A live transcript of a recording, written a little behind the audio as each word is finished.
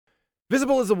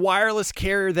Visible is a wireless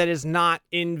carrier that is not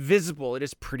invisible. It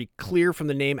is pretty clear from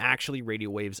the name. Actually, radio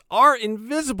waves are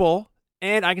invisible,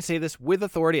 and I can say this with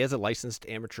authority as a licensed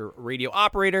amateur radio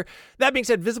operator. That being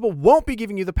said, Visible won't be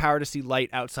giving you the power to see light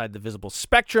outside the visible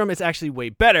spectrum. It's actually way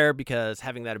better because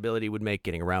having that ability would make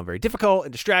getting around very difficult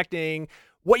and distracting.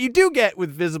 What you do get with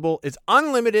Visible is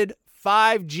unlimited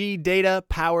 5G data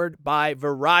powered by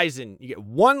Verizon. You get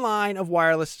one line of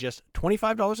wireless, just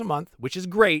 $25 a month, which is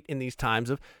great in these times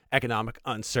of economic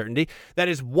uncertainty. That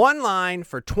is one line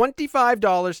for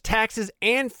 $25, taxes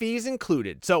and fees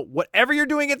included. So whatever you're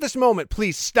doing at this moment,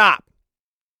 please stop.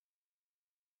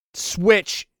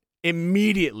 Switch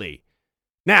immediately.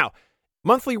 Now,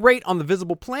 monthly rate on the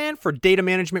Visible plan for data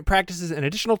management practices and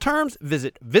additional terms,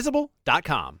 visit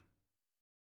visible.com.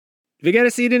 Wir gehen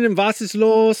Ihnen in Was ist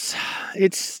los?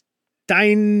 It's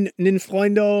deinen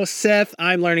Freunde, Seth.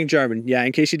 I'm learning German. Yeah,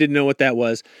 in case you didn't know what that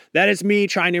was. That is me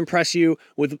trying to impress you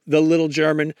with the little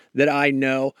German that I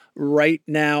know. Right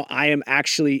now, I am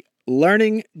actually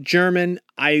learning German.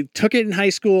 I took it in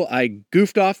high school. I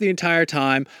goofed off the entire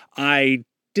time. I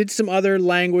did some other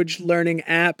language learning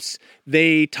apps.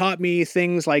 They taught me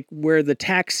things like where the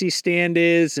taxi stand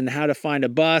is and how to find a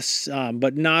bus,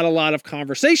 but not a lot of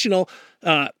conversational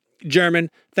German.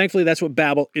 Thankfully, that's what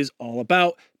Babbel is all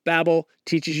about. Babbel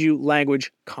teaches you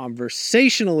language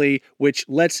conversationally, which,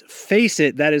 let's face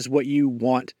it, that is what you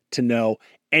want to know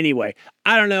anyway.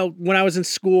 I don't know. When I was in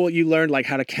school, you learned like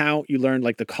how to count. You learned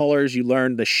like the colors. You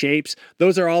learned the shapes.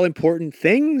 Those are all important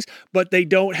things, but they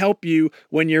don't help you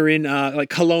when you're in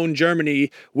like Cologne, Germany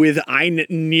with Ein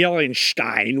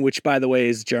Nierenstein, which, by the way,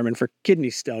 is German for kidney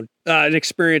stone. An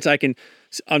experience I can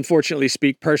unfortunately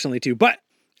speak personally to, but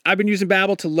I've been using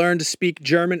Babbel to learn to speak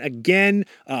German again,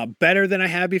 better than I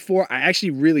have before. I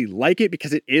actually really like it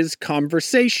because it is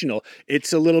conversational.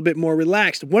 It's a little bit more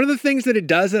relaxed. One of the things that it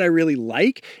does that I really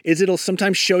like is it'll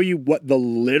sometimes show you what the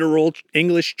literal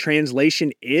English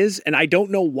translation is. And I don't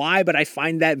know why, but I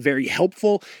find that very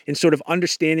helpful in sort of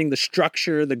understanding the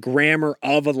structure, the grammar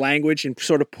of a language and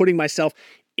sort of putting myself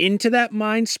into that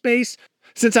mind space.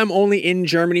 Since I'm only in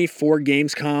Germany for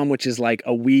Gamescom, which is like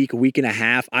a week and a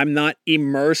half, I'm not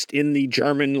immersed in the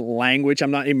German language.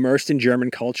 I'm not immersed in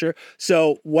German culture.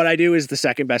 So what I do is the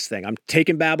second best thing. I'm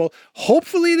taking Babbel.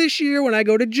 Hopefully this year when I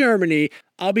go to Germany,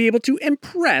 I'll be able to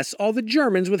impress all the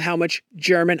Germans with how much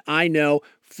German I know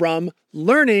from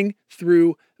learning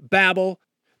through Babbel.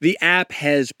 The app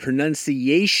has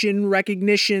pronunciation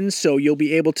recognition, so you'll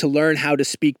be able to learn how to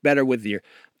speak better with your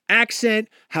accent,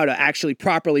 how to actually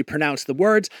properly pronounce the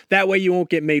words. That way you won't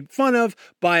get made fun of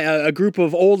by a group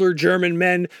of older German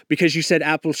men because you said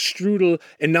Apfelstrudel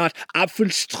and not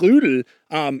Apfelstrudel.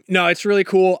 No, it's really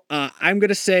cool. I'm going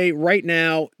to say right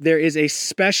now there is a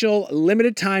special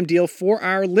limited time deal for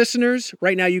our listeners.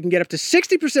 Right now you can get up to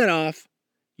 60% off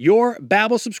your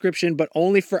Babbel subscription, but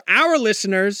only for our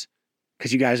listeners,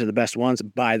 because you guys are the best ones,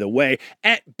 by the way,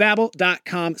 at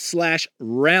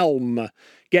babbel.com/realm.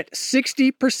 Get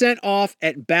 60% off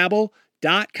at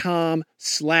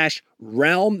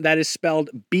babbel.com/realm. That is spelled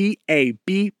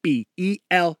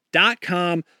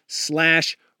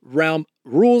BABBEL.com/realm.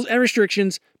 Rules and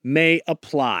restrictions may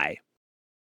apply.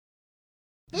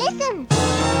 Listen.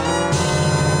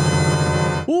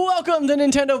 Welcome to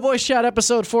Nintendo Voice Chat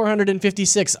episode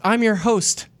 456. I'm your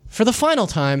host for the final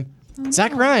time,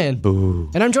 Zach Ryan.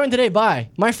 Boo. And I'm joined today by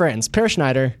my friends, Per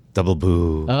Schneider. Double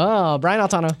boo. Oh, Brian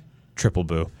Altano. Triple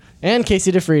boo. And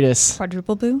Casey DeFreitas.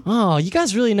 Quadruple boo. Oh, you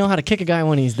guys really know how to kick a guy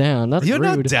when he's down. That's You're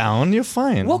rude. not down. You're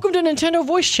fine. Welcome to Nintendo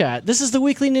Voice Chat. This is the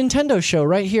weekly Nintendo show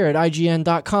right here at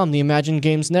IGN.com, the Imagine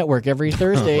Games Network, every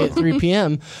Thursday at 3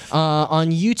 p.m.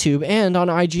 On YouTube and on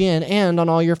IGN and on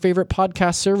all your favorite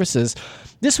podcast services.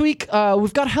 This week,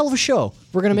 we've got a hell of a show.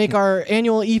 We're going to make our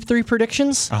annual E3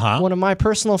 predictions, one of my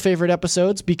personal favorite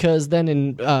episodes, because then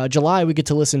in July, we get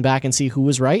to listen back and see who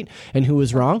was right and who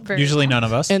was wrong. Usually none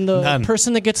of us. And the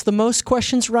person that gets the most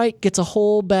questions right gets a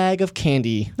whole bag of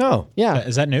candy. Oh. Yeah.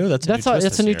 Is that new? That's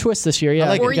a new twist this year,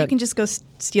 yeah. Or you can just go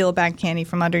steal a bag of candy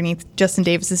from underneath Justin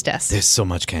Davis's desk. There's so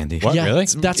much candy. What, yeah, really?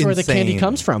 That's where the candy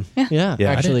comes from. Yeah, Yeah.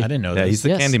 actually. I didn't know Yeah, this. he's the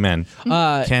Yes. candy man.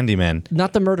 Candy man.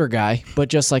 Not the murder guy, but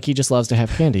just like he just loves to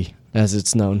have candy, as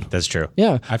it's known. That's true.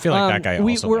 Yeah, I feel like that guy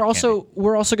also We're liked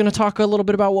also going to talk a little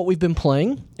bit about what we've been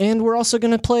playing, and we're also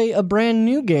going to play a brand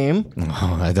new game.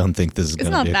 Oh, I don't think this is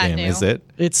going to not be a that game, new. is it?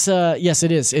 It's yes,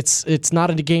 it is. It's not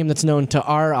a game that's known to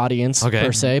our audience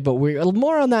per se, but we're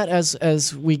more on that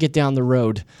as we get down the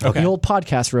road, the old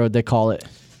podcast road they call it.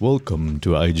 Welcome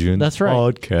to IGN That's right.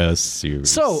 podcast series.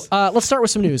 So let's start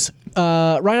with some news. Right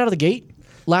out of the gate,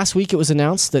 last week it was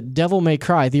announced that Devil May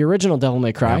Cry, the original Devil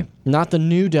May Cry, not the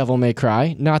new Devil May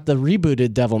Cry, not the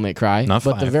rebooted Devil May Cry,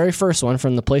 but the very first one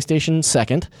from the PlayStation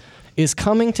 2nd, is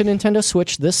coming to Nintendo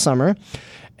Switch this summer.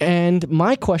 And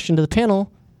my question to the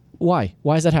panel, why?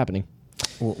 Why is that happening?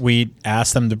 We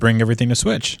asked them to bring everything to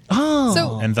Switch.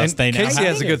 And thus they now Casey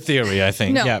has a good theory, I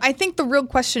think. No, I think the real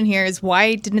question here is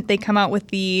why didn't they come out with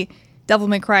the Devil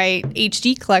May Cry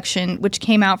HD collection, which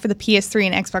came out for the PS3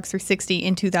 and Xbox 360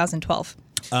 in 2012?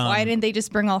 Why didn't they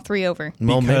just bring all three over?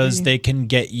 Because they can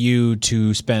get you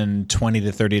to spend $20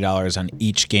 to $30 on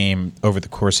each game over the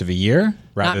course of a year.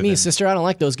 Not me, sister. I don't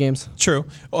like those games. True.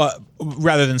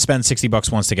 Rather than spend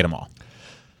 $60 once to get them all.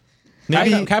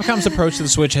 Capcom's approach to the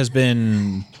Switch has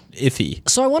been iffy.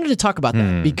 So I wanted to talk about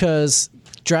that because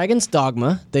Dragon's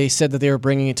Dogma, they said that they were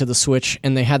bringing it to the Switch,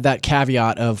 and they had that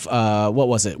caveat of, what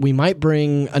was it? We might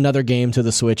bring another game to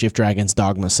the Switch if Dragon's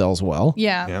Dogma sells well.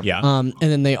 Yeah. And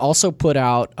then they also put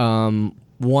out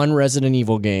one Resident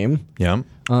Evil game. Yeah.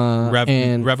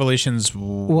 And Revelations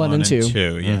 1 and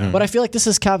 2. Yeah. But I feel like this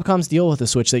is Capcom's deal with the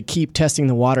Switch. They keep testing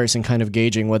the waters and kind of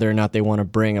gauging whether or not they want to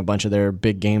bring a bunch of their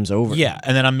big games over. Yeah,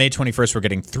 and then on May 21st, we're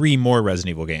getting 3 more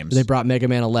Resident Evil games. They brought Mega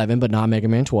Man 11, but not Mega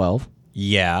Man 12.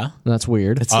 Yeah. That's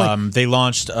weird. It's they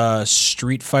launched a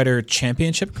Street Fighter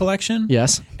Championship collection.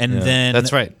 Yes. And then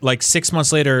that's right. Like 6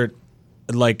 months later,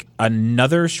 like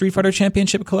another Street Fighter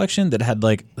Championship collection that had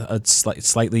like a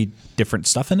slightly different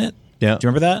stuff in it. Yeah. Do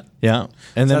you remember that? Yeah.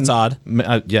 And so that's odd.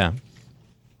 Yeah.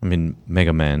 I mean,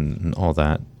 Mega Man and all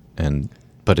that,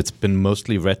 but it's been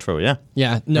mostly retro. Yeah.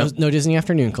 Yeah. No Disney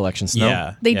Afternoon collections. No.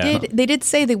 Yeah. They did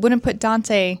say they wouldn't put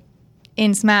Dante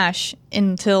in Smash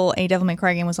until a Devil May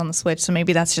Cry game was on the Switch, so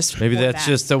maybe that's just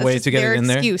just a way to get it in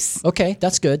there. Excuse. Okay,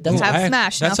 that's good. That's have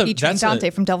Smash now featuring Dante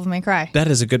from Devil May Cry. That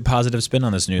is a good positive spin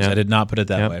on this news. I did not put it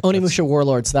that way. Onimusha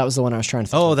Warlords, that was the one I was trying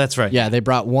to think of. That's right. Yeah, they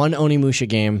brought one Onimusha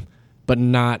game, but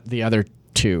not the other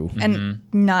two. And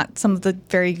not some of the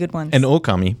very good ones. And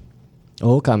Okami.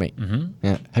 Okami. Mm-hmm.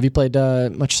 Yeah. Have you played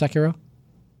much Sekiro?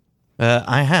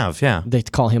 I have, yeah. They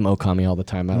call him Okami all the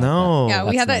time. I No. Yeah,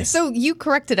 we had that. So you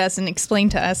corrected us and explained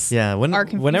to us. Yeah, our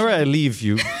confusion. whenever I leave,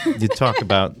 you talk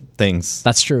about things.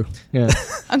 That's true. Yeah.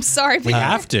 I'm sorry. We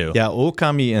have to. Yeah,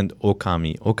 Okami and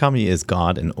Okami. Okami is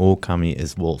God and Okami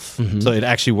is wolf. Mm-hmm. So it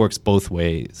actually works both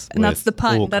ways. And that's the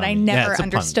pun that I never it's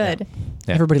understood. Pun,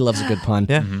 yeah. Everybody loves a good pun.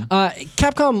 Yeah.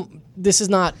 Capcom, this is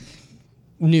not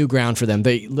new ground for them.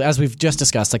 They, as we've just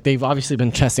discussed, like they've obviously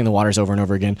been testing the waters over and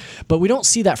over again, but we don't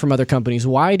see that from other companies.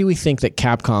 Why do we think that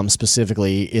Capcom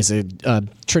specifically is a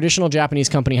traditional Japanese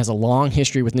company, has a long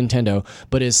history with Nintendo,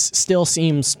 but still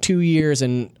seems 2 years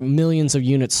and millions of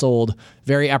units sold,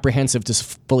 very apprehensive to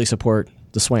fully support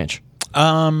the Switch?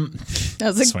 I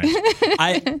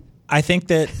think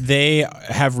that they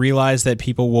have realized that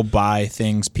people will buy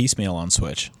things piecemeal on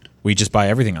Switch. We just buy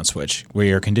everything on Switch.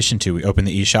 We are conditioned to. We open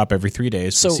the eShop every 3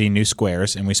 days to see new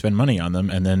squares, and we spend money on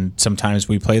them. And then sometimes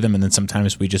we play them, and then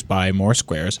sometimes we just buy more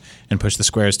squares and push the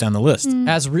squares down the list.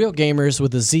 As real gamers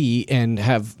with a Z and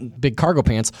have big cargo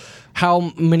pants,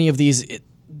 how many of these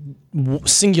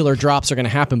singular drops are going to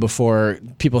happen before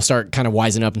people start kind of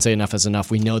wising up and say enough is enough?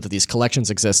 We know that these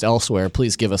collections exist elsewhere.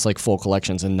 Please give us like full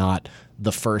collections and not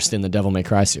the first in the Devil May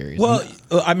Cry series. Well,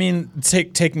 I mean,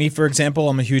 take me for example.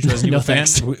 I'm a huge Resident Evil fan.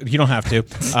 You don't have to.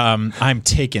 I'm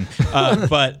taken.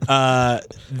 But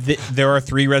there are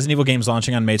 3 Resident Evil games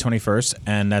launching on May 21st,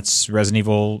 and that's Resident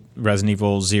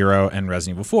Evil 0, and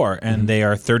Resident Evil 4. And they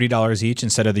are $30 each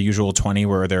instead of the usual $20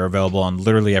 where they're available on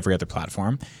literally every other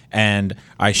platform. And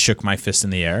I shook my fist in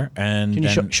the air. And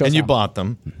you bought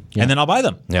them. Yeah. And then I'll buy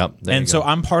them. Yep. And so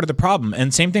I'm part of the problem.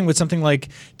 And same thing with something like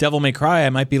Devil May Cry. I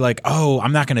might be like, oh,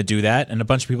 I'm not going to do that. And a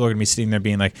bunch of people are going to be sitting there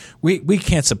being like, we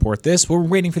can't support this. We're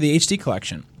waiting for the HD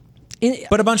collection.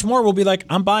 But a bunch more will be like,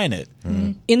 I'm buying it.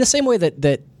 In the same way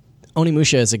that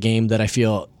Onimusha is a game that I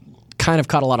feel kind of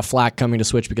caught a lot of flack coming to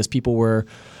Switch because people were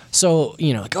so,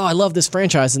 like, oh, I love this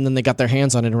franchise. And then they got their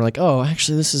hands on it and were like, oh,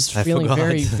 actually, this is feeling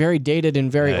very, very dated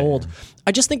and very old.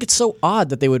 I just think it's so odd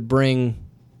that they would bring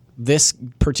this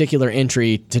particular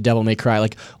entry to Devil May Cry.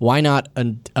 Like, why not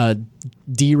a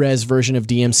D-Res version of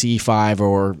DMC5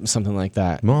 or something like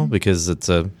that? Well, because it's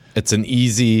an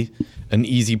easy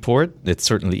port. It's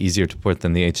certainly easier to port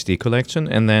than the HD collection,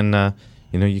 and then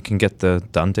you can get the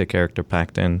Dante character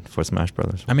packed in for Smash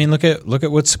Brothers. I mean, look at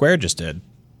what Square just did.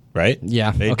 Right?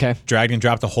 Yeah. They dragged and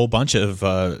dropped a whole bunch of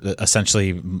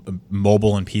essentially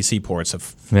mobile and PC ports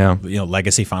of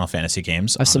legacy Final Fantasy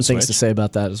games. I have some things to say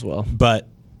about that as well. But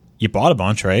you bought a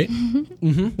bunch, right?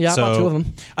 Mm-hmm. Yeah, I bought 2 of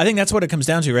them. I think that's what it comes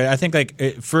down to, right? I think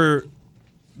like for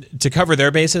to cover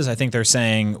their bases, I think they're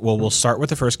saying, well, we'll start with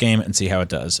the first game and see how it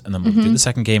does, and then we'll do the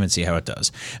second game and see how it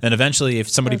does. And eventually, if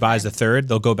somebody buys the third,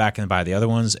 they'll go back and buy the other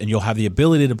ones, and you'll have the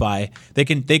ability to buy. They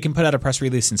can put out a press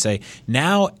release and say,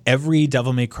 now every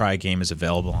Devil May Cry game is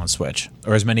available on Switch,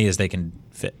 or as many as they can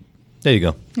fit. There you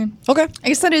go. Okay. I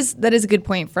guess that is a good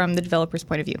point from the developer's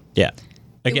point of view. Yeah.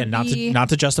 Again, not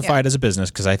to justify it as a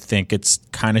business, because I think it's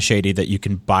kind of shady that you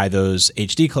can buy those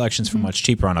HD collections for much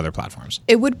cheaper on other platforms.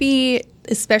 It would be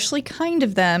especially kind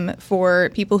of them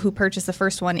for people who purchase the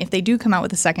first one, if they do come out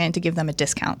with a second, to give them a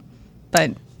discount.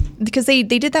 But because they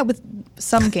did that with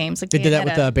some games. Like They did that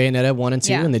with Bayonetta 1 and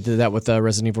 2, Yeah. and they did that with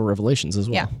Resident Evil Revelations as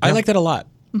well. Yeah. I like that a lot.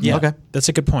 Yeah, Okay. that's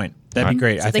a good point. That'd be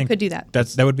great. So I they think could do that.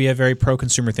 That would be a very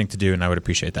pro-consumer thing to do, and I would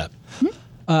appreciate that.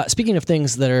 Speaking of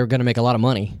things that are going to make a lot of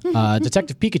money,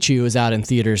 Detective Pikachu is out in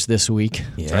theaters this week.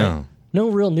 Yeah. No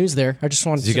real news there. I just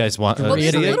wanted Do you guys want? Well, there's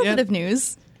a see it little yet? bit of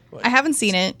news. I haven't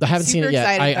seen it. I haven't seen Super it yet.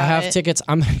 excited I about have it. tickets.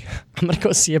 I'm going to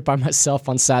go see it by myself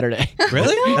on Saturday.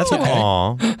 Really? That's okay.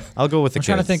 Aw, I'll go with the I'm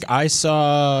trying to kids. think. I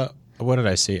saw. What did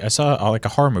I see? I saw like a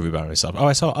horror movie by myself. Oh,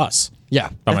 I saw Us Yeah.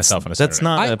 by myself on a That's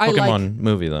Saturday. not a I like- Pokemon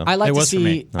movie though. I like It to was for see.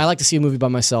 me. I like to see a movie by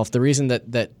myself. The reason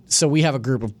that so we have a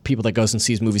group of people that goes and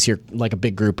sees movies here, like a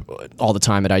big group all the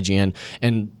time at IGN,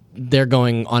 and they're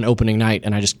going on opening night,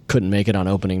 and I just couldn't make it on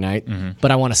opening night. But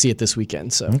I want to see it this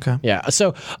weekend. So Okay. yeah.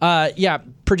 So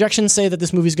projections say that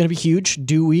this movie is going to be huge.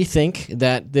 Do we think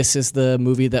that this is the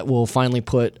movie that will finally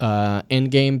put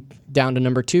Endgame down to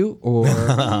number 2, or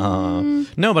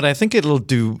No, but I think it'll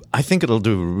do. I think it'll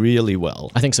do really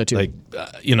well. I think so too. Like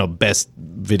best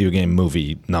video game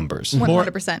movie numbers.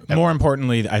 100%. More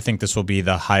importantly, I think this will be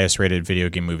the highest rated video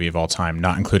game movie of all time,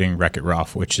 not including Wreck-It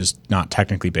Ralph, which is not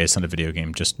technically based on a video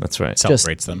game, just That's right.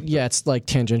 celebrates them. Yeah, it's like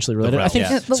tangentially related. I Ralph, think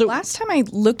yeah. The last time I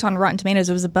looked on Rotten Tomatoes,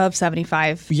 it was above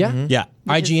 75. Yeah. Yeah.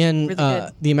 Which is IGN, really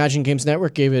good. the Imagine Games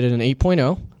Network gave it an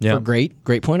 8.0 Yeah. for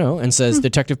great point oh, and says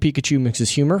Detective Pikachu mixes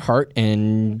humor, heart,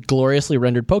 and gloriously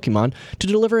rendered Pokemon to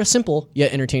deliver a simple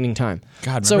yet entertaining time.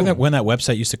 God, So- remember that when that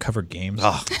website used to cover games?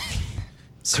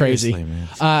 Crazy. Seriously,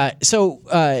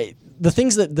 man. The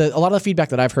things that a lot of the feedback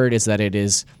that I've heard is that it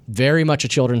is very much a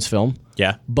children's film,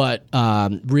 Yeah. but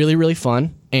really, really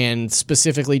fun and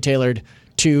specifically tailored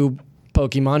to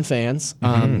Pokemon fans,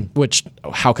 which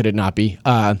how could it not be?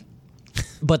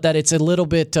 But that it's a little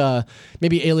bit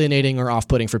maybe alienating or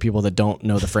off-putting for people that don't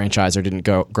know the franchise or didn't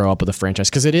grow up with the franchise,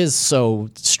 because it is so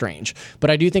strange. But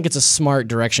I do think it's a smart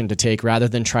direction to take rather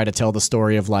than try to tell the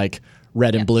story of like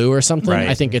Red and Blue or something. Right.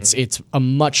 I think it's a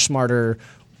much smarter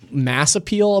mass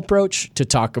appeal approach to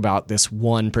talk about this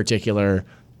one particular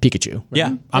Pikachu.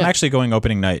 Yeah, I'm actually going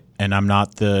opening night, and I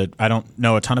don't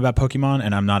know a ton about Pokemon,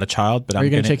 and I'm not a child, but Are you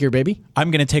going to take your baby?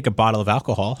 I'm going to take a bottle of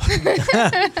alcohol,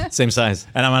 Same size.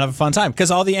 and I'm going to have a fun time,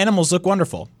 because all the animals look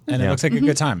wonderful, and it looks like a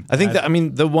good time. I think that,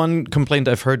 the one complaint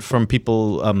I've heard from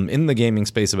people in the gaming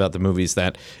space about the movie is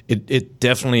that it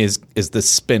definitely is the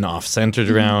spin-off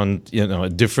centered around, a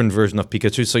different version of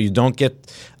Pikachu, so you don't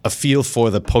get a feel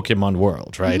for the Pokemon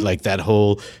world, right? Like that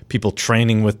whole people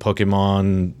training with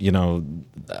Pokemon,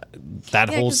 that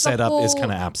whole 'cause the setup is whole-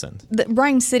 kind of absent. The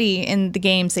Rhyme City in the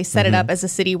games, they set it up as a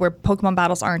city where Pokemon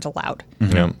battles aren't allowed.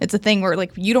 Yeah. It's a thing where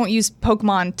like you don't use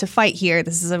Pokemon to fight here.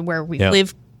 This is where we Yeah.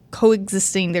 live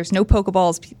coexisting. There's no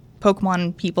Pokeballs.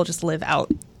 Pokemon people just live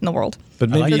out in the world. But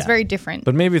So maybe it's very different.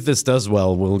 But maybe if this does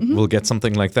well, we'll get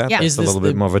something like that. Yeah. That's Is a this little the-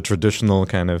 bit more of a traditional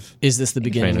kind of Is this the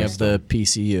beginning Trainer of the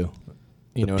PCU?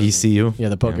 You know, PCU. Yeah,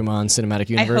 the Pokemon Cinematic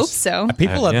I Universe. hope so.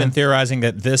 People have Yeah. been theorizing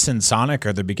that this and Sonic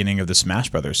are the beginning of the Smash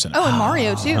Brothers cinema. Oh, and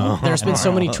Mario too. There's been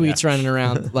so many tweets running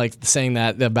around like saying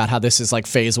that about how this is like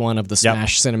phase 1 of the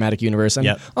Smash Cinematic Universe, and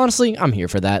Yep. honestly, I'm here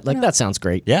for that. Like that sounds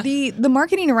great. Yeah. The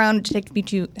marketing around Detective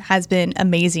Pikachu has been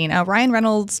amazing. Ryan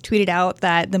Reynolds tweeted out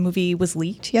that the movie was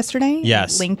leaked yesterday.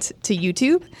 Yes. Linked to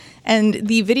YouTube. And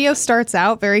the video starts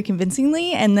out very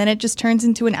convincingly, and then it just turns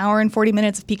into an hour and 40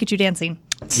 minutes of Pikachu dancing.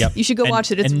 Yep. You should go And- watch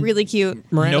it. It's and really cute.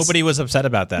 Nobody was upset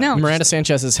about that. No. Miranda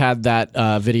Sanchez has had that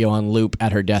video on loop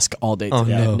at her desk all day today.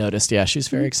 no. I've noticed. Yeah, she's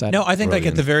very excited. No, I think like at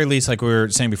Brilliant. the very least, like we were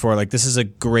saying before, like this is a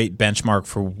great benchmark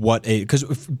for what because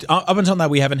up until now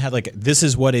we haven't had like this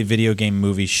is what a video game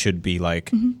movie should be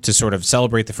like to sort of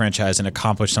celebrate the franchise and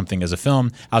accomplish something as a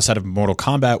film outside of Mortal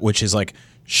Kombat, which is like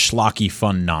schlocky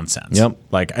fun nonsense. Yep.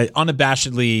 Like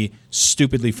unabashedly,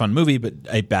 stupidly fun movie, but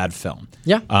a bad film.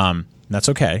 Yeah. That's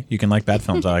okay. You can like bad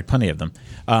films. I like plenty of them.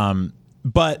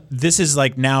 But this is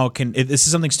like this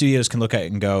is something studios can look at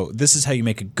and go, this is how you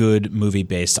make a good movie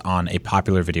based on a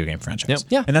popular video game franchise. Yep.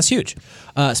 Yeah. And that's huge.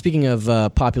 Speaking of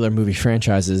popular movie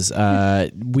franchises,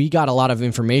 we got a lot of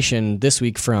information this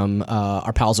week from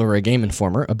our pals over at Game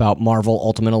Informer about Marvel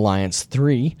Ultimate Alliance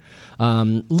 3.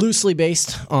 Loosely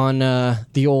based on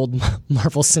the old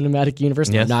Marvel Cinematic Universe.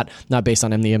 Yes. Not based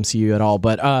on the MCU at all,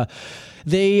 but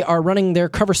they are running their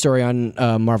cover story on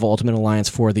Marvel Ultimate Alliance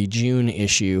for the June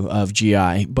issue of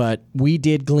GI, but we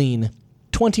did glean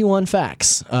 21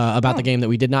 facts about the game that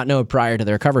we did not know prior to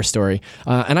their cover story.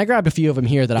 And I grabbed a few of them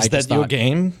here that I Is just that your thought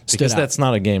game? Because out. that's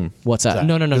not a game. What's that?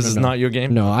 No. This is not your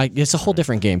game? No, it's a whole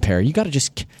different game, Perry. You got to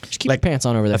just keep your pants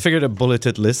on over there. I figured a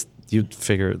bulleted list, you'd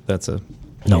figure that's a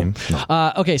No. game.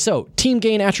 Okay, so team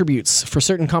gain attributes for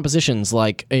certain compositions,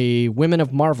 like a Women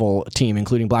of Marvel team,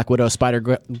 including Black Widow,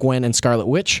 Spider-Gwen, and Scarlet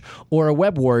Witch, or a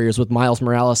Web Warriors with Miles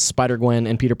Morales, Spider-Gwen,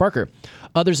 and Peter Parker.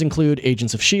 Others include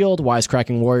Agents of S.H.I.E.L.D.,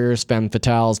 Wisecracking Warriors, Femme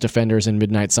Fatales, Defenders, and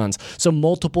Midnight Suns. So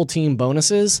multiple team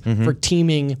bonuses for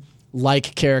teaming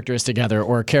like characters together,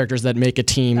 or characters that make a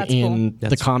team That's in cool.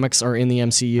 the comics or in the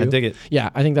MCU. I dig it. Yeah,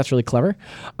 I think that's really clever.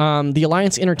 The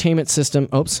Alliance Entertainment System,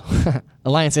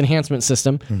 Alliance Enhancement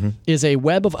System is a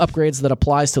web of upgrades that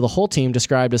applies to the whole team,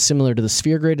 described as similar to the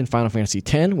Sphere Grid in Final Fantasy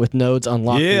X, with nodes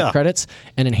unlocked through credits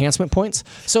and enhancement points.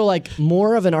 So, like,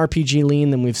 more of an RPG lean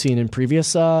than we've seen in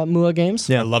previous MUA games.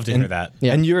 Yeah, I'd love to hear that.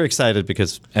 Yeah. And you're excited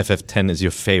because FF10 is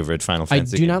your favorite Final I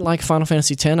Fantasy do game. not like Final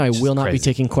Fantasy X. I will not be crazy.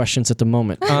 taking questions at the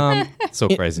moment. So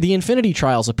crazy. The Infinity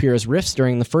Trials appear as rifts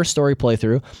during the first story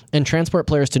playthrough and transport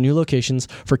players to new locations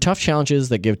for tough challenges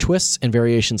that give twists and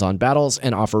variations on battles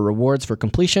and offer rewards for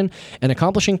completion and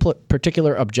accomplishing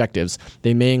particular objectives.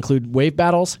 They may include wave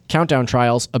battles, countdown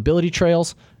trials, ability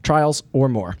trials, or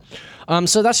more.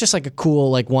 So that's just like a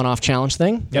cool one-off challenge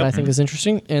thing that I think is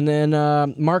interesting. And then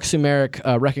Mark Sumeric,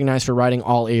 recognized for writing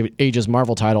all ages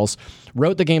Marvel titles,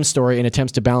 wrote the game's story and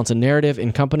attempts to balance a narrative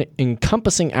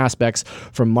encompassing aspects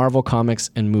from Marvel comics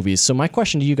and movies. So my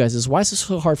question to you guys is, why is it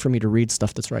so hard for me to read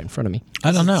stuff that's right in front of me?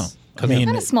 I don't know. I mean,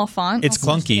 Kind of small font. it's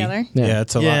all smushed clunky. together. Yeah,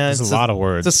 it's a lot. It's a lot of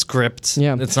words. It's a script.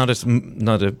 Yeah. It's not a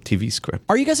TV script.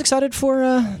 Are you guys excited for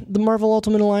the Marvel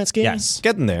Ultimate Alliance games? Yes.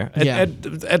 Getting there. Yeah.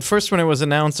 At first, when it was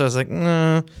announced, I was like,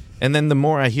 nah. And then the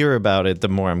more I hear about it, the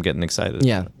more I'm getting excited.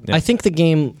 Yeah. I think the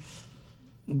game,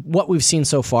 what we've seen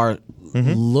so far,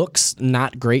 looks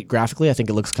not great graphically. I think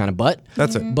it looks kind of butt.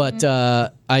 That's it. But I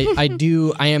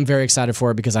am very excited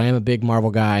for it because I am a big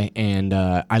Marvel guy, and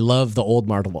I love the old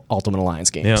Marvel Ultimate Alliance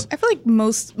games. Yeah. I feel like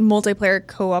most multiplayer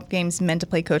co-op games meant to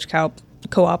play coach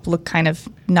co-op look kind of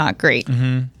not great.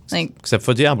 Like, Except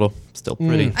for Diablo. Still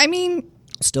pretty. I mean,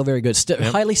 Still very good.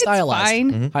 Highly stylized.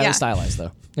 fine. Highly Yeah. stylized,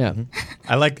 though. Yeah.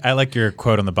 I like your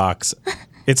quote on the box.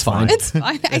 It's fine. it's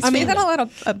fine. I say that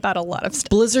about a lot of stuff.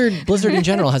 Blizzard in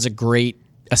general has a great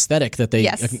aesthetic that they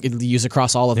Yes. use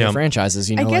across all of their Yeah. franchises.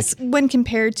 You know, I guess when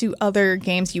compared to other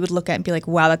games, you would look at and be like,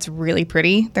 wow, that's really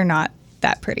pretty. They're not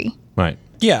that pretty. Right.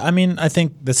 Yeah, I mean, I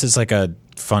think this is like a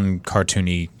fun,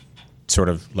 cartoony sort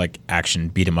of like action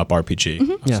beat 'em up RPG.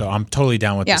 Yeah. So I'm totally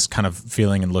down with Yeah. this kind of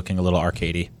feeling and looking a little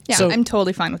arcadey. Yeah, So- I'm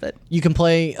totally fine with it. you can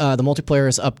play the multiplayer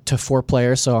is up to 4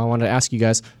 players. So I wanted to ask you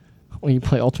guys, will you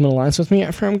play Ultimate Alliance with me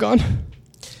after I'm gone?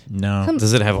 No.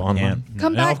 Does it have Yeah. online?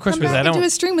 Come No, back, of course, come because back I into don't. a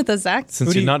stream with us, Zach. Since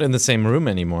Who do you're you- not in the same room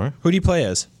anymore. Who do you play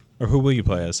as? Or who will you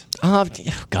play as?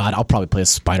 God, I'll probably play as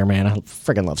Spider-Man. I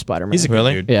freaking love Spider-Man. He's a good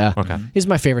Really? dude. yeah. Okay. He's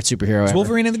my favorite superhero. Is ever.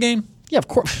 Wolverine in the game? Yeah, of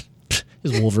course.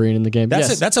 Is Wolverine in the game? That's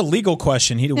yes. that's a legal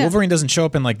question. Wolverine doesn't show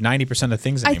up in like 90% of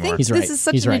things I anymore. think He's this right. is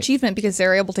such He's an right. achievement because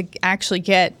they're able to actually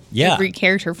get Yeah. every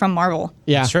character from Marvel.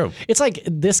 yeah. It's true. It's like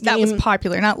this game. That was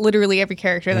popular. Not literally every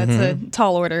character. That's a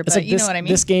tall order, It's but like you this, know what I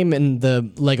mean. This game and the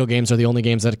Lego games are the only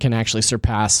games that can actually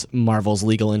surpass Marvel's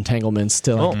legal entanglements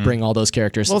to bring all those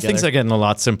characters Well, together. things are getting a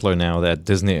lot simpler now that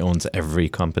Disney owns every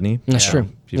company. That's true.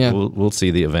 People Yeah. will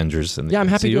see the Avengers. And the Yeah, I'm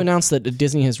happy MCU. to announce that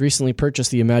Disney has recently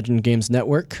purchased the Imagine Games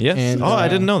Network. Yes. And, I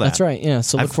didn't know that. That's right. Yeah.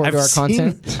 So look forward to our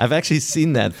content. I've actually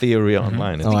seen that theory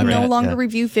online. It's Oh, I great. no longer Yeah.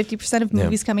 review 50% of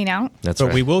movies coming out. That's But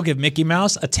right. we will give Mickey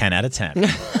Mouse a 10 out of 10.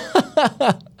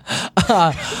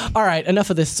 All right. Enough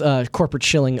of this corporate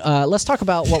shilling. Let's talk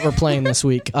about what we're playing this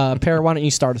week. Per, why don't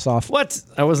you start us off? What?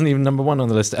 I wasn't even number one on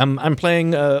the list. I'm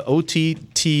playing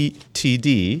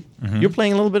OTTTD. You're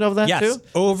playing a little bit of that yes. too?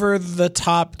 Over the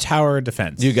top tower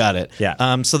defense. You got it.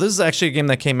 Yeah. So this is actually a game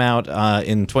that came out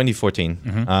in 2014.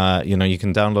 You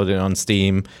can download it on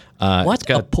Steam. What? It's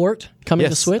got A port coming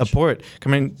to Switch? a port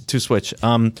coming to Switch.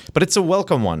 But it's a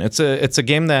welcome one. It's a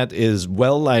game that is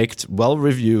well liked, well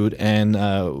reviewed, and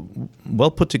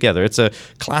well put together. It's a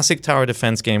classic tower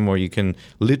defense game where you can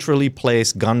literally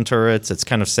place gun turrets. It's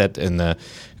kind of set in the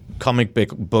comic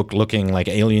book looking like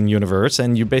alien universe,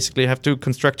 and you basically have to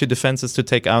construct your defenses to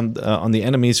take out on the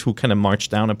enemies who kind of march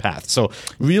down a path. So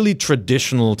really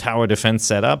traditional tower defense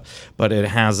setup, but it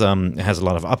has a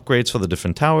lot of upgrades for the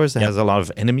different towers. It has a lot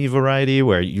of enemy variety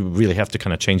where you really have to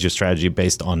kind of change your strategy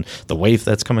based on the wave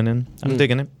that's coming in. I'm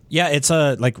digging it. Yeah, it's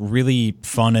like really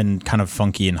fun and kind of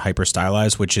funky and hyper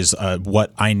stylized, which is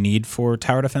what I need for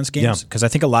tower defense games. Because I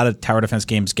think a lot of tower defense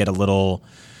games get a little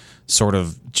sort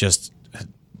of just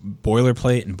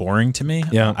boilerplate and boring to me.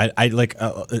 Yeah, I like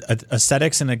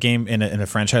aesthetics in a game in a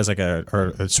franchise like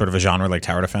or a sort of a genre like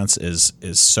tower defense is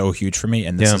so huge for me,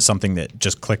 and this is something that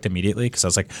just clicked immediately because I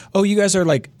was like, oh, you guys are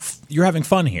like you're having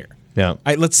fun here. Yeah,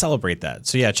 let's celebrate that.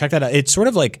 So yeah, check that out. It's sort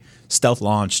of like stealth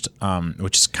launched,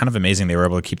 which is kind of amazing. They were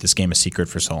able to keep this game a secret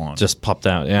for so long. Just popped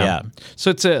out. Yeah.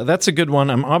 So that's a good one.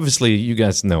 I'm obviously, you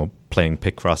guys know, playing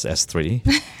Picross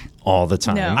S3 all the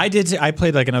time. No. I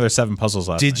played like another 7 puzzles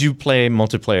last night. Did you play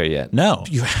multiplayer yet? No.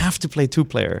 You have to play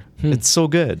 2-player. It's so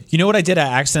good. You know what I did?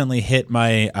 I accidentally hit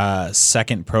my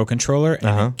second Pro controller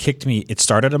and it kicked me. It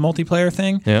started a multiplayer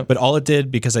thing, but all it did,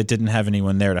 because I didn't have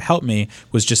anyone there to help me,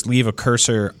 was just leave a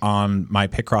cursor on my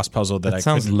Picross puzzle that I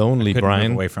sounds couldn't, lonely, couldn't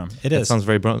Brian. move away from. It That sounds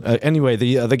very anyway,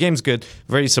 the game's good.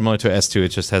 Very similar to S2. It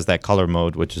just has that color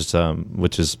mode, which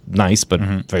is nice, but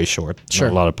very short. Sure.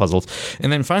 Not a lot of puzzles.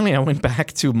 And then finally, I went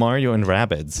back to Mario and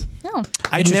Rabbids. Oh.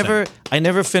 I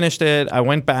never finished it. I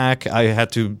went back. I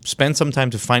had to spend some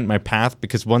time to find my path,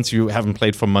 because once you haven't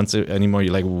played for months anymore,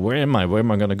 you're like, where am I? Where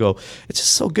am I going to go? It's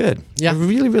just so good. Yeah. I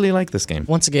really, really like this game.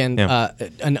 Once again,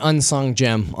 an unsung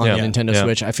gem on the Nintendo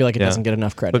Switch. I feel like it doesn't get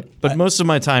enough credit. But most of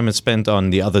my time is spent on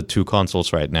the other 2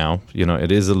 consoles right now. You know,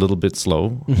 it is a little bit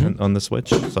slow on the Switch,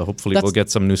 so hopefully we'll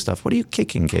get some new stuff. What are you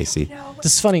kicking, Casey?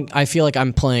 This is funny. I feel like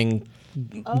I'm playing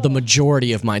the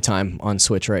majority of my time on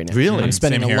Switch right now. Really? I'm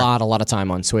spending Same a here. lot of time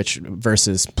on Switch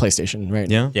versus PlayStation right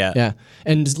now. Yeah? Yeah.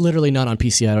 And literally not on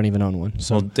PC. I don't even own one.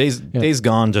 So Well, Days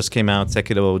Gone just came out.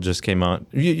 Sekiro just came out.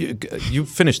 You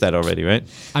finished that already, right?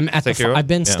 I'm at Sekiro? I've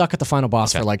been Yeah. stuck at the final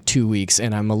boss for like 2 weeks,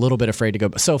 and I'm a little bit afraid to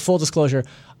go. So full disclosure,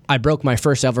 I broke my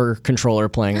first ever controller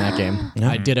playing that game.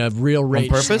 I did a real rage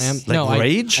purpose? slam. Like no,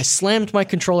 rage? I slammed my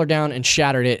controller down and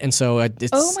shattered it, and so it's.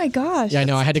 Oh my gosh. Yeah, I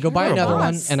know. I had to go buy another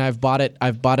one, and I've bought it.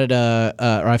 I've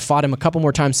fought him a couple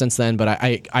more times since then. But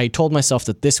I told myself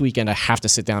that this weekend I have to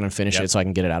sit down and finish it so I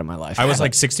can get it out of my life. I was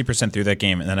like 60% through that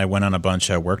game, and then I went on a bunch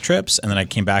of work trips, and then I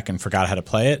came back and forgot how to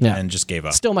play it and just gave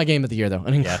up. Still my game of the year though.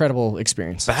 An incredible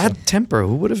experience. Bad temper.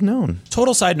 Who would have known?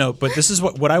 Total side note, but this is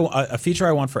what a feature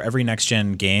I want for every next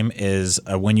gen game is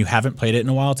when you haven't played it in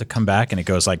a while to come back and it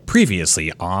goes like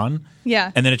previously on.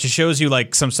 Yeah. And then it just shows you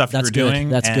like some stuff That's you were good. doing.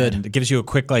 That's and good. It gives you a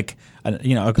quick like a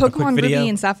quick Pokemon video. Ruby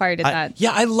and Sapphire did that.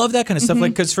 Yeah, I love that kind of stuff.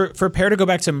 Like because for Pear to go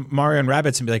back to Mario and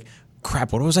Rabbids and be like,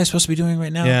 crap, what was I supposed to be doing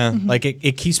right now? Yeah. Like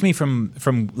it keeps me from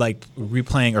like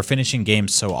replaying or finishing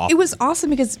games so often. It was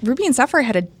awesome because Ruby and Sapphire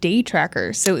had a day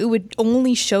tracker, so it would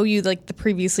only show you like the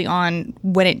previously on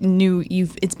when it knew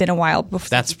it's been a while before.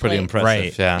 That's you pretty played. impressive.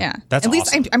 Right. Yeah. Yeah, That's at least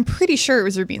awesome. I'm pretty sure it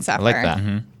was Ruby and I Sapphire. like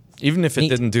that. Even if it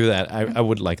didn't do that, I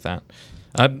would like that.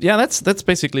 That's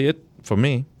basically it for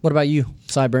me. What about you,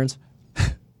 Sideburns?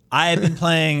 I have been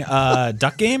playing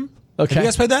Duck Game. Okay. Have you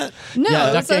guys played that? No,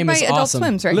 Yeah, it's Duck Game by is Adult awesome.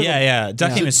 Swims, right? Yeah.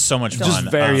 Duck Game is so much fun.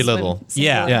 Just very little.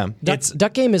 Yeah. Yeah.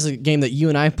 Duck Game is a game that you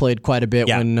and I played quite a bit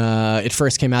when it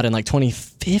first came out in like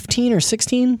 2015 or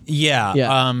 16. Yeah.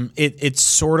 Yeah. It's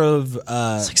sort of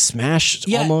It's like Smash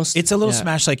almost. It's a little Yeah.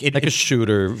 Smash like Like a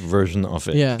shooter version of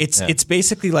it. Yeah. It's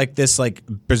basically like this like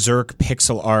berserk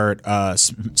pixel art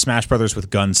Smash Brothers with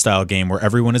gun style game where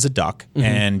everyone is a duck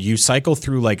and you cycle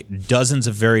through like dozens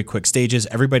of very quick stages.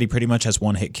 Everybody pretty much has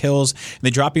one hit kills. And they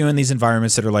drop you in these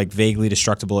environments that are like vaguely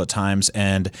destructible at times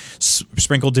and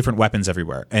sprinkle different weapons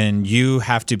everywhere. And you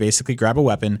have to basically grab a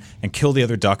weapon and kill the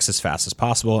other ducks as fast as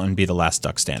possible and be the last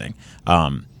duck standing.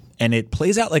 And it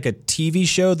plays out like a TV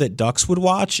show that ducks would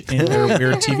watch in their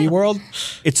weird TV world.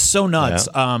 It's so nuts.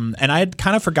 Yeah. And I had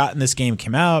kind of forgotten this game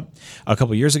came out a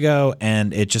couple years ago,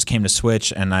 and it just came to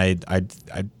Switch, and I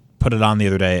put it on the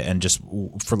other day and just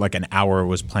for like an hour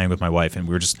was playing with my wife, and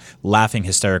we were just laughing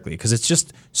hysterically because it's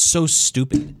just so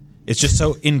stupid. It's just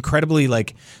so incredibly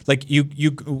like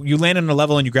you land on a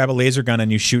level and you grab a laser gun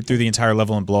and you shoot through the entire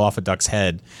level and blow off a duck's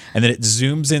head, and then it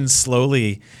zooms in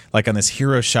slowly like on this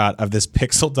hero shot of this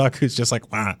pixel duck who's just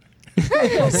like wah.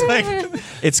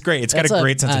 It's great. It's got a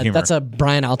great sense of humor. That's a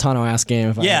Brian Altano-ass game.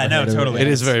 If I Yeah, ever no, heard of totally. It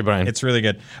is very Brian. It's really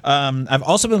good. I've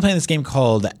also been playing this game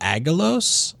called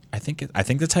Agalos. I think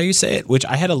that's how you say it, which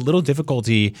I had a little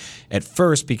difficulty at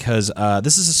first because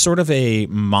this is a sort of a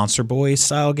Monster Boy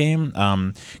style game,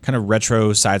 kind of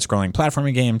retro side-scrolling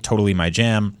platforming game, totally my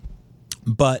jam.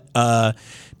 But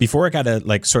before it got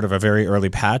a sort of a very early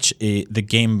patch, the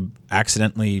game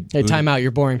accidentally. Hey, time out!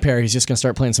 You're boring, Perry. He's just gonna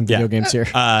start playing some video games here.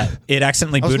 It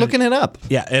accidentally. I was looking it up.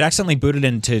 Yeah, it accidentally booted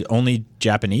into only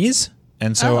Japanese,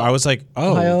 and so I was like,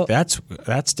 Ohio.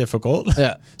 that's difficult.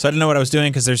 Yeah. So I didn't know what I was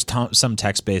doing because there's some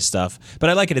text-based stuff, but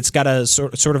I like it. It's got a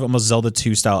sort of almost Zelda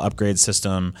 2 style upgrade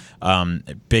system,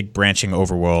 big branching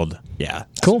overworld. Yeah,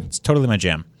 Cool. It's totally my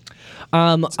jam.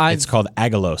 It's called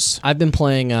Agalos. I've been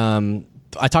playing.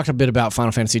 I talked a bit about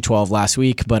Final Fantasy 12 last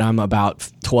week, but I'm about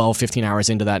 12, 15 hours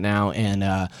into that now, and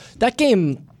that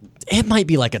game. It might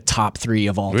be like a top 3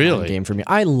 of all time game for me.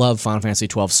 I love Final Fantasy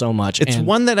 12 so much. It's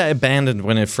one that I abandoned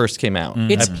when it first came out.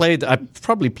 I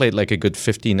probably played like a good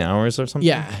 15 hours or something.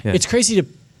 Yeah, it's crazy to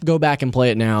go back and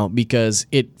play it now because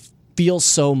it feels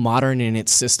so modern in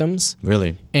its systems.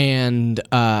 Really? And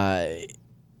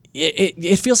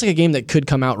it feels like a game that could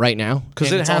come out right now.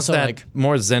 Because it has that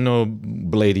more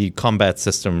Xenoblade combat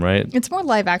system, right? It's more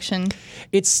live action.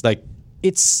 It's like...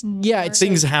 It's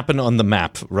things happen on the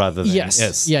map rather than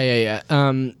yes. Yeah.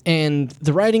 And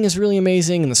the writing is really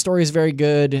amazing, and the story is very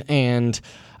good, and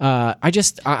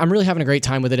I'm really having a great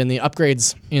time with it. And the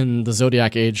upgrades in the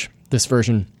Zodiac Age, this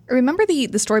version. I remember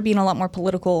the story being a lot more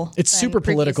political. It's super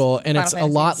political, and it's a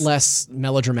lot less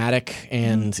melodramatic,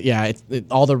 and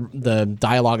all the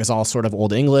dialogue is all sort of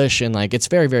Old English, and it's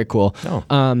very, very cool.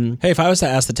 Hey, if I was to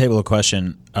ask the table a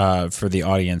question for the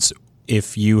audience.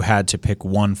 If you had to pick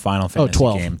one Final Fantasy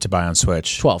 12. game to buy on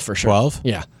Switch. 12 for sure. 12?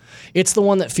 Yeah. It's the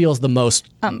one that feels the most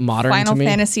modern Final to me.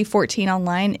 Fantasy 14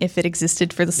 Online, if it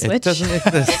existed for the Switch. It doesn't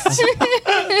exist.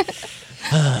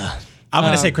 I'm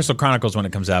going to say Crystal Chronicles when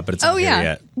it comes out, but it's not here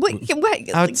yet. What?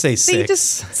 I would say 6. They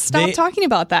just stopped talking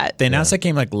about that. They announced that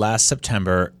game last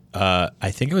September.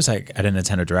 I think it was at a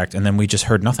Nintendo Direct, and then we just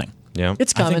heard nothing. Yeah,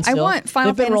 it's coming still. I want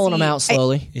Final They've been rolling them out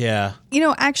slowly. Yeah.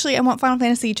 Actually, I want Final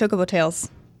Fantasy Chocobo Tales.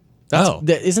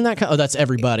 Isn't that that's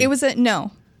everybody? It was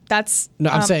that's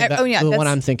I'm saying the one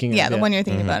I'm thinking of. Yeah, the one you're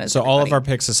thinking about is so everybody. all of our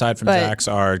picks aside from Zach's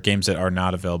are games that are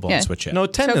not available on Switch yet. No,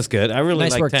 10 is good. I really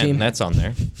Nice like work, 10. team. That's on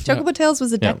there. Chocobo Tales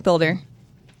was a deck builder.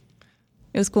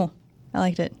 It was cool. I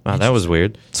liked it. Wow, that was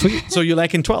weird. Sweet. So you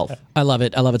like in 12? I love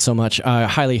it. I love it so much.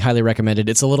 Highly, highly recommended.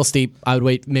 It's a little steep. I would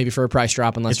wait maybe for a price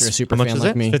drop unless you're a super how much fan is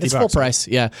like it? me. $50 It's full price.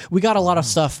 Yeah, we got a lot of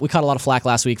stuff. We caught a lot of flack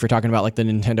last week for talking about the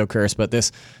Nintendo curse, but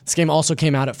this game also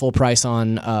came out at full price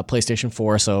on PlayStation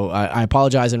 4. So I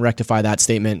apologize and rectify that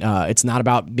statement. It's not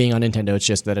about being on Nintendo. It's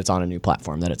just that it's on a new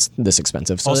platform that it's this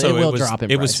expensive. So Also, it will drop in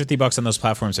price. It was $50 on those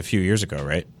platforms a few years ago,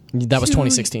 right? That was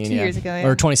 2016. two years ago,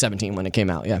 or 2017 when it came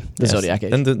out. Yeah, the Zodiac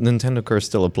Age. Then the Nintendo curse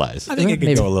still applies. I think it could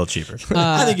Maybe. go a little cheaper.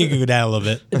 I think it could go down a little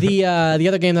bit. The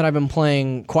other game that I've been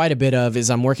playing quite a bit of is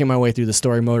I'm working my way through the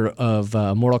story mode of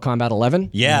Mortal Kombat 11.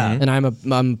 Yeah. And I'm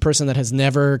a person that has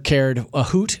never cared a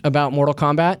hoot about Mortal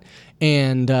Kombat.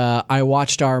 And I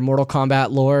watched our Mortal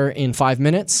Kombat lore in 5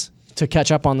 minutes to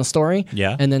catch up on the story.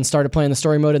 Yeah. And then started playing the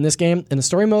story mode in this game. And the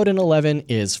story mode in 11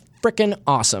 is freaking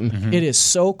awesome. It is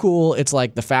so cool. It's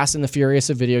like the Fast and the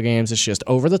Furious of video games. It's just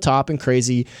over the top and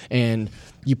crazy. And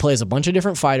you play as a bunch of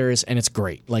different fighters, and it's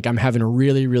great. I'm having a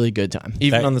really, really good time.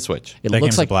 Even on the Switch. It That looks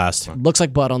game's a like blast. Looks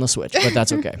like butt on the Switch, but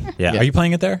that's okay. Yeah. Are you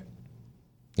playing it there?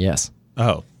 Yes.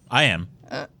 Oh, I am.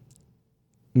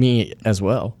 Me as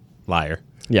well. Liar.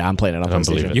 Yeah, I'm playing it on don't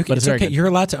believe PlayStation. it. You But it's it's very okay. good. You're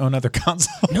allowed to own other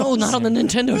consoles. No, not on the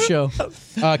Nintendo show.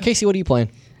 Casey, what are you playing?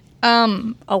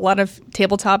 A lot of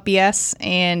tabletop BS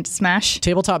and Smash.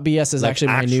 Tabletop BS is actually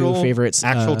my new favorite.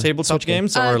 Actual tabletop Switch game.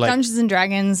 games? Or Dungeons and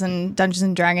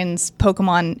Dragons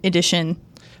Pokemon Edition.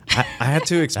 I had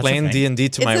to explain okay. D&D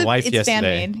to my wife it's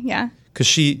yesterday. fan-made, yeah. Because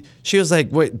she was like,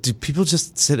 wait, do people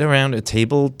just sit around a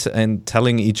table and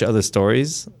telling each other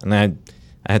stories? And I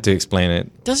had to explain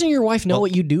it. Doesn't your wife know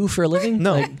what you do for a living?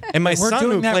 No, and my We're son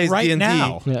doing who that plays right D&D,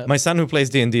 now. Yeah. my son who plays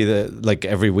D&D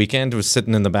every weekend was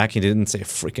sitting in the back. He didn't say a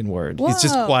freaking word. He's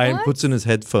just Whoa, quiet, what? puts in his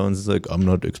headphones. He's like, I'm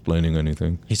not explaining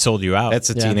anything. He sold you out. That's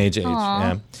a Yeah. teenage age.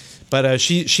 Yeah, but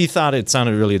she thought it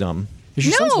sounded really dumb. Is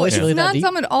your son's No, voice it's really that not deep?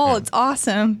 dumb at all. It's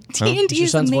awesome. D&D Is your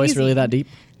is son's amazing. voice really that deep?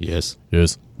 Yes,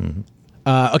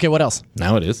 Okay, what else?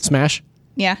 now it is. Smash?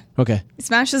 Yeah. Okay.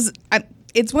 Smash is...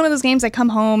 it's one of those games I come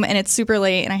home and it's super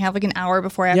late and I have an hour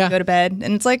before I have Yeah. to go to bed.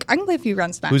 And it's like, I can play a few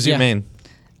runs Smash. Who's your Yeah. main?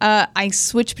 I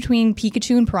switch between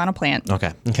Pikachu and Piranha Plant.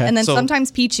 Okay. Okay. And then So- sometimes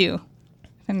Pichu.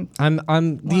 I'm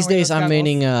these where days those I'm goggles.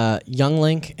 maining Young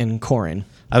Link and Corrin.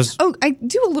 I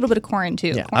do a little bit of Corrin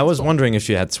too. Yeah. I was wondering if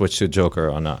you had switched to Joker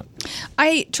or not.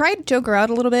 I tried Joker out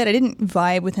a little bit. I didn't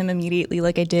vibe with him immediately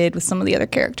like I did with some of the other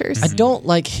characters. I don't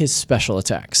like his special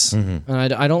attacks. And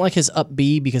I don't like his up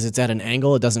B because it's at an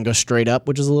angle. It doesn't go straight up,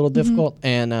 which is a little difficult.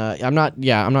 And I'm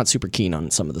not super keen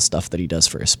on some of the stuff that he does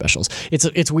for his specials.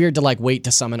 It's weird to like wait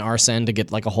to summon Arsene to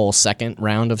get like a whole second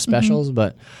round of specials,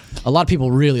 but a lot of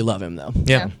people really love him though.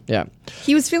 Yeah.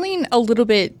 He was feeling a little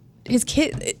bit. His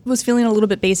kit was feeling a little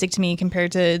bit basic to me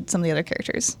compared to some of the other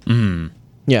characters.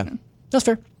 Yeah, that's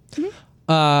fair.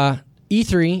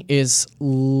 E3 is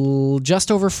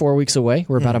just over 4 weeks away.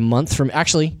 We're about a month from.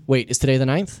 Actually, wait, is today the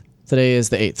 9th? Today is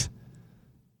the 8th.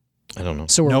 I don't know.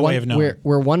 So we're No way of knowing.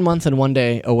 we're 1 month and 1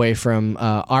 day away from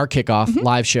our kickoff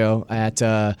live show at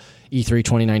E3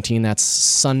 2019. That's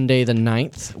Sunday the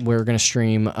 9th. We're going to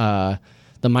stream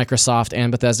the Microsoft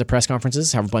and Bethesda press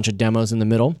conferences, have a bunch of demos in the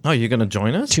middle. Oh, you're gonna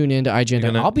join us? Tune into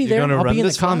IGN. I'll be there. I'll be in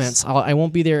the comments. I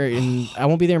won't be there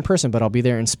in person, but I'll be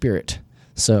there in spirit.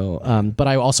 So, but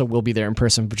I also will be there in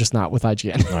person, but just not with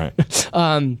IGN. All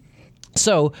right.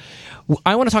 So,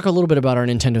 I want to talk a little bit about our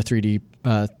Nintendo 3D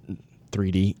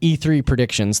E3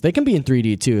 predictions. They can be in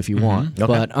 3D too if you want. Okay.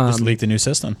 But Just leaked a new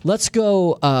system. let's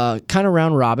go kind of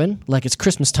round robin, like it's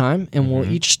Christmas time, and we'll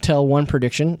each tell one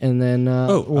prediction, and then I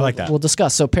like that. we'll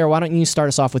discuss. So, Per, why don't you start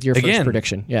us off with your first Again?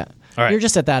 prediction? Yeah. All right. You're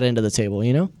just at that end of the table,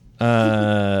 you know?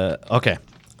 Okay.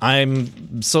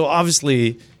 So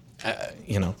obviously,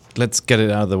 let's get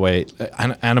it out of the way.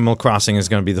 Animal Crossing is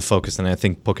going to be the focus, and I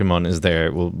think Pokemon is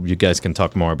there. Well, you guys can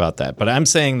talk more about that. But I'm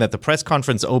saying that the press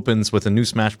conference opens with a new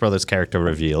Smash Brothers character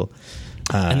reveal.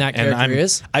 And that character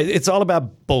is? It's all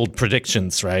about bold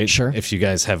predictions, right? Sure. If you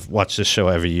guys have watched the show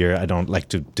every year, I don't like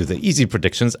to do the easy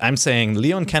predictions. I'm saying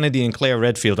Leon Kennedy and Claire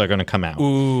Redfield are going to come out.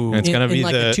 Ooh. And it's going to be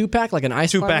like the a 2-pack, like an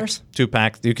Ice Climbers? two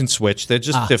pack. You can switch. They're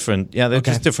just different. Yeah, they're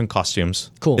just different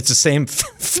costumes. Cool. It's the same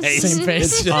face. Same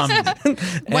face.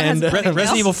 And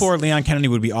Resident Evil 4 Leon Kennedy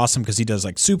would be awesome because he does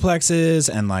like suplexes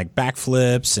and like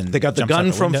backflips, and they got the jumps out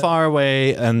gun from window. far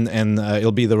away, and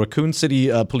it'll be the Raccoon City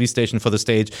police station for the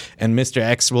stage, and Mr.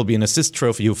 X will be an assist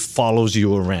trophy who follows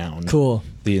you around. Cool.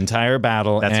 The entire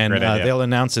battle, That's a and great idea. they'll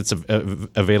announce it's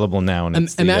available now. And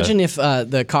it's Imagine if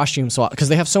the costume swap, because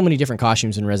they have so many different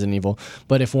costumes in Resident Evil,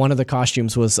 but if one of the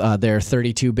costumes was their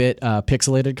 32-bit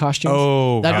pixelated costumes,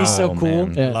 Oh, that'd be wow, so cool.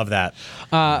 man. Yeah. Love that.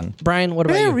 Brian, what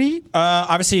about you?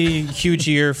 Obviously, huge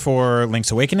year for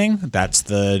Link's Awakening. That's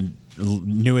the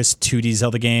newest 2D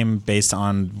Zelda game based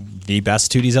on the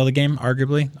best 2D Zelda game,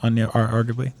 arguably.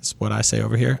 Arguably, that's what I say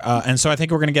over here. And so I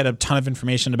think we're going to get a ton of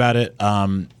information about it.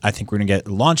 I think we're going to get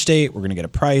a launch date. We're going to get a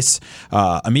price,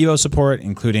 amiibo support,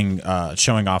 including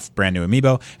showing off brand new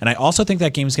amiibo. And I also think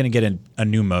that game is going to get a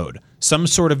new mode. Some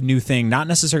sort of new thing, not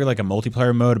necessarily like a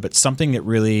multiplayer mode, but something that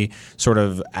really sort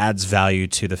of adds value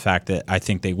to the fact that I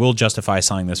think they will justify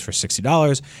selling this for $60.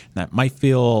 And that might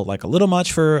feel like a little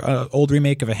much for an old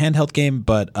remake of a handheld game,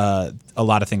 but a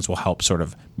lot of things will help sort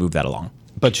of move that along.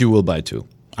 But you will buy two.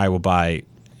 I will buy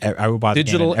Digital the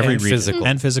game in every and region. physical.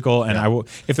 And physical, and I will.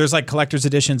 If there's like collector's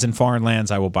editions in foreign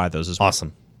lands, I will buy those as well.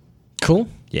 Awesome. Cool.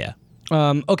 Yeah.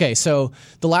 Okay, so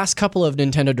the last couple of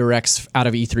Nintendo Directs out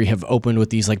of E3 have opened with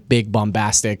these like big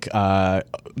bombastic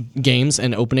games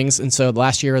and openings, and so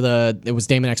last year it was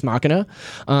Daemon X Machina.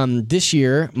 This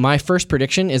year, my first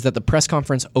prediction is that the press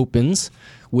conference opens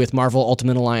with Marvel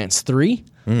Ultimate Alliance 3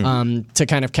 to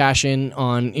kind of cash in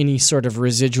on any sort of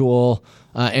residual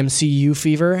MCU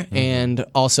fever, and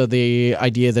also the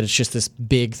idea that it's just this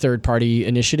big third-party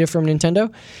initiative from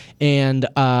Nintendo. And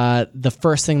the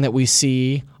first thing that we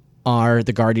see are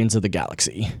the Guardians of the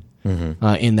Galaxy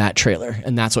in that trailer,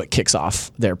 and that's what kicks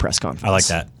off their press conference. I like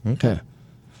that. Okay.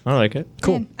 I like it.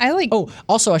 Cool. Man, I like. Oh,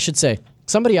 also, I should say,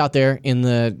 somebody out there in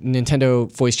the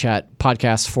Nintendo Voice Chat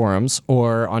podcast forums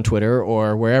or on Twitter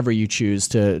or wherever you choose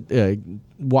to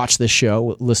watch this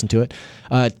show, listen to it,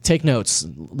 take notes.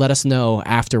 Let us know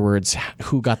afterwards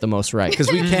who got the most right.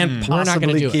 Because we can't We're not going to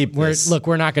possibly do keep it. this. Look,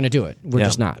 we're not going to do it. We're Yeah.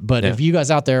 just not. But Yeah. if you guys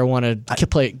out there want to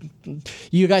play,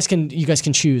 you guys can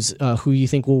choose who you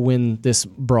think will win this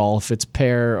brawl. If it's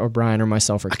Per or Brian or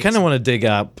myself or I kind of want to dig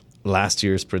up last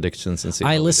year's predictions and see. I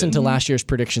how we listened did. to last year's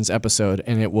predictions episode,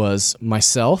 and it was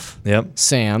myself, Yep.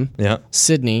 Sam, Yep.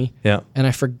 Sydney, Yep. and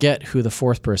I forget who the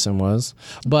fourth person was,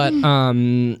 but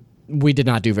we did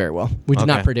not do very well. We did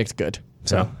not Okay. predict good.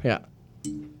 So, yeah.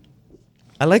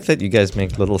 I like that you guys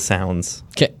make little sounds.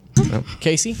 Okay.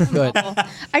 Casey, go ahead.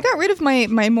 I got rid of my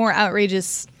more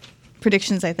outrageous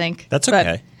predictions, I think. That's But,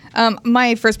 okay.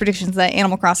 My first prediction is that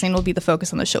Animal Crossing will be the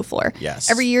focus on the show floor. Yes.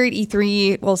 Every year at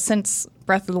E3, well, since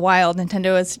Breath of the Wild,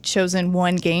 Nintendo has chosen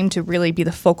one game to really be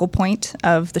the focal point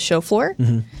of the show floor.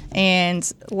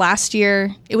 And last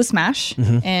year, it was Smash.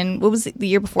 And what was it, the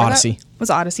year before Odyssey. that? Was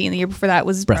Odyssey. And the year before that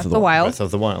was Breath of the Wild. Breath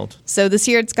of the Wild. So this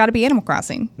year, it's got to be Animal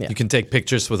Crossing. Yeah. You can take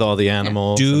pictures with all the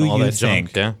animals Do and all you that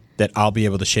think junk. Yeah. that I'll be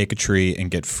able to shake a tree and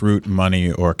get fruit,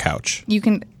 money, or couch? You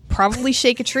can probably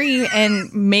shake a tree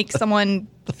and make someone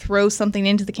throw something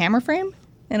into the camera frame.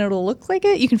 And it'll look like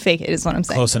it. You can fake it, is what I'm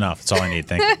saying. Close enough. That's all I need.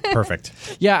 Thank you.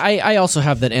 Perfect. Yeah, I also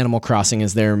have that Animal Crossing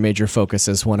is their major focus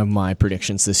as one of my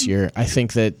predictions this year. I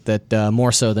think that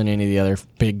more so than any of the other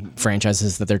big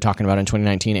franchises that they're talking about in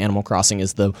 2019, Animal Crossing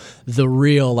is the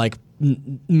real like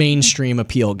mainstream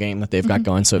appeal game that they've got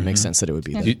going. So it makes sense that it would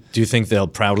be there. Do you think they'll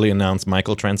proudly announce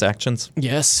microtransactions?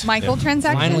 Yes. Michael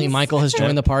transactions. Finally, Michael has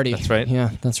joined the party. That's right. Yeah,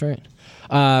 that's right.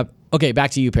 Okay,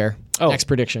 back to you, Per. Oh. Next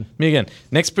prediction. Me again.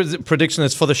 Next prediction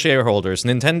is for the shareholders.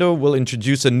 Nintendo will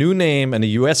introduce a new name and a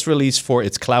US release for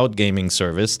its cloud gaming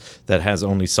service that has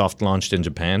only soft launched in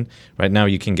Japan. Right now,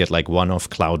 you can get like one-off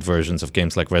cloud versions of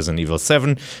games like Resident Evil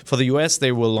 7. For the US,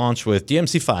 they will launch with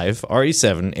DMC5,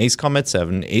 RE7, Ace Combat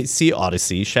 7, AC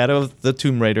Odyssey, Shadow of the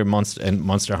Tomb Raider, and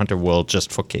Monster Hunter World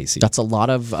just for Casey. That's a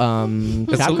lot of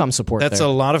Capcom support. That's there.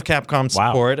 a lot of Capcom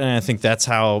support, and I think that's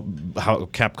how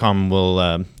Capcom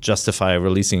will justify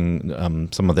releasing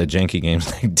some of their janky games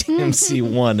like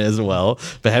DMC1 as well,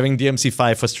 but having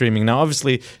DMC5 for streaming. Now,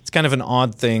 obviously, it's kind of an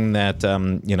odd thing that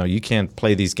you can't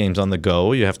play these games on the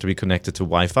go. You have to be connected to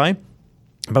Wi-Fi.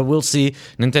 But we'll see.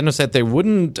 Nintendo said they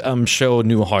wouldn't show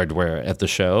new hardware at the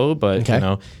show, but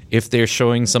if they're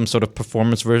showing some sort of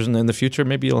performance version in the future,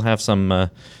 maybe you'll have some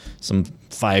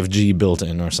 5G built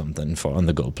in or something for on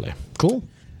the go play. Cool.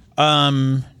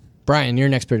 Brian, your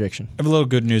next prediction. I have a little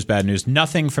good news, bad news.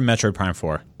 Nothing from Metroid Prime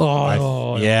 4.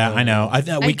 I know.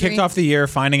 We kicked agree. off the year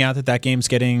finding out that game's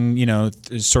getting,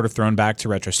 sort of thrown back to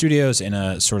Retro Studios in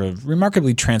a sort of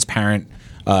remarkably transparent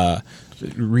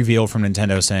reveal from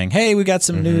Nintendo saying, hey, we got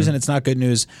some news and it's not good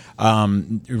news.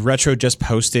 Retro just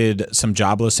posted some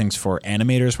job listings for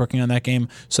animators working on that game.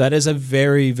 So that is a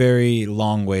very, very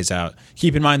long ways out.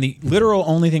 Keep in mind, the literal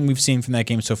only thing we've seen from that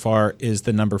game so far is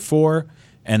the number 4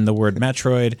 and the word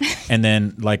Metroid, and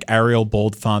then like Arial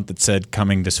bold font that said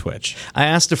coming to Switch. I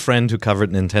asked a friend who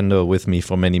covered Nintendo with me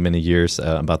for many, many years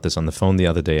about this on the phone the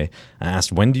other day. I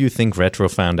asked, when do you think Retro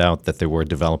found out that they were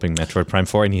developing Metroid Prime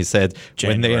 4? And he said,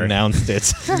 when they January. announced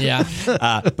it. Yeah.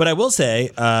 But I will say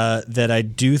that I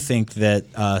do think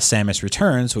that Samus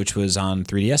Returns, which was on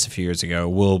 3DS a few years ago,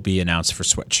 will be announced for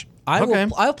Switch.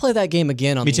 I'll play that game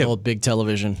again on the too. old big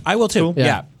television. I will too. Yeah.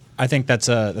 Yeah. I think that's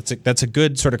a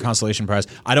good sort of consolation prize.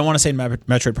 I don't want to say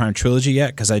Metroid Prime Trilogy yet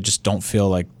because I just don't feel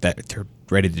like that they're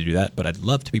ready to do that, but I'd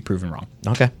love to be proven wrong.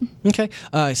 Okay. Okay.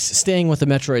 Staying with the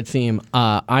Metroid theme,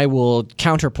 I will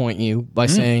counterpoint you by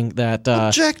saying that...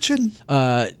 Objection.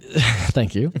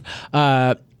 Thank you.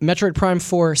 Metroid Prime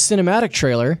 4 cinematic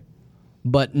trailer,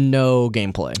 but no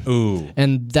gameplay. Ooh.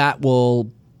 And that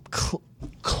will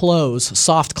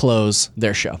soft close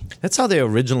their show. That's how they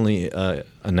originally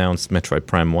announced Metroid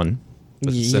Prime 1.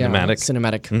 With cinematic.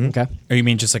 Cinematic. Okay. Or you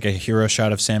mean just like a hero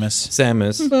shot of Samus?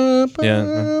 Samus.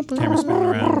 Yeah. Camera spinning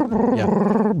around. Yeah.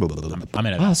 I'm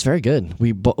in it. Wow, that's very good.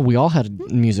 We all had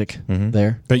music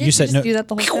there. But Yeah, you said just do that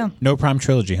the whole show. no Prime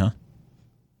Trilogy, huh?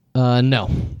 No.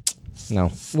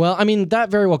 Well, I mean, that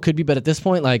very well could be, but at this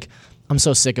point, like, I'm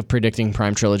so sick of predicting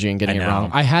Prime Trilogy and getting it I know.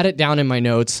 wrong. I had it down in my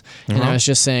notes, and I was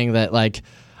just saying that, like,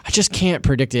 I just can't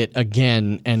predict it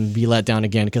again and be let down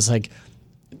again because, like,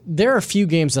 there are a few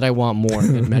games that I want more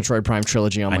than Metroid Prime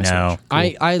Trilogy on my know.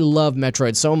 Switch. I love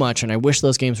Metroid so much, and I wish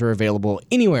those games were available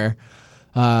anywhere.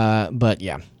 But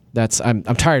yeah, I'm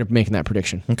tired of making that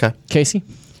prediction. Okay. Casey?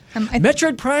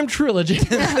 Metroid Prime Trilogy.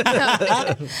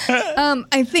 I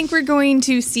think we're going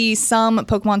to see some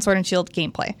Pokemon Sword and Shield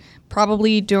gameplay,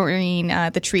 probably during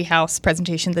the Treehouse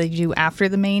presentation that they do after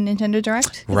the main Nintendo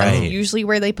Direct. Right. That's usually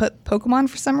where they put Pokemon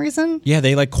for some reason. Yeah,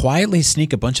 they like quietly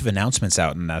sneak a bunch of announcements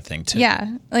out in that thing too.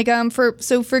 Yeah, like for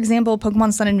example,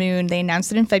 Pokemon Sun and Moon, they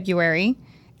announced it in February,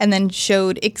 and then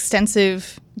showed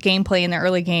extensive gameplay in the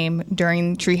early game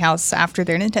during Treehouse after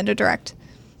their Nintendo Direct.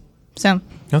 So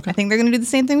I think they're going to do the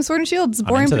same thing with Sword and Shield. It's a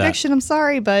boring into that. prediction. I'm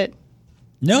sorry, but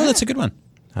No, that's a good one.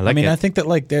 I mean, I think that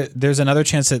like there's another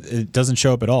chance that it doesn't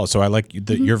show up at all. So I like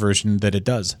your version that it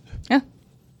does. yeah.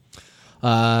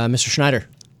 Mr. Schneider,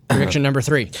 prediction number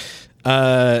 3.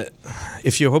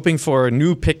 If you're hoping for a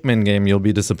new Pikmin game, you'll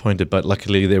be disappointed. But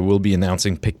luckily, they will be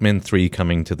announcing Pikmin 3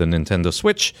 coming to the Nintendo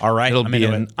Switch. All right, it'll I'm be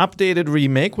into an updated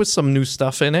remake with some new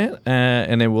stuff in it,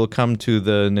 and it will come to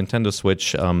the Nintendo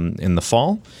Switch in the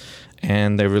fall.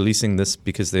 And they're releasing this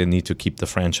because they need to keep the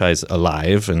franchise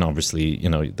alive. And obviously,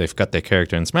 they've got their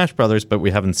character in Smash Brothers, but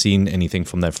we haven't seen anything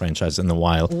from that franchise in a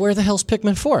while. Where the hell's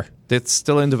Pikmin 4? It's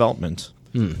still in development.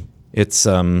 It's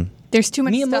There's too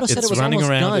much Miyamoto stuff. said It's it was running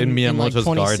almost around done in Miyamoto's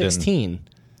like garden. 2016.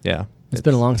 yeah. It's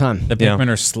been a long time. The Pikmin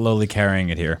are slowly carrying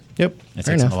it here. Yep. It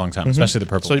takes them a long time, especially the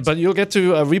purple So, ones. but you'll get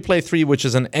to Replay 3, which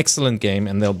is an excellent game,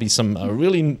 and there'll be some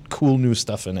really cool new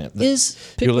stuff in it that Is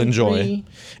you'll Pikmin enjoy. 3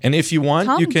 And if you want,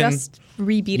 Tom you can. just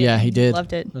rebeat it. Yeah, he did.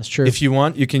 Loved it. That's true. If you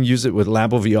want, you can use it with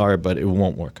Labo VR, but it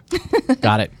won't work.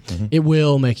 Got it. It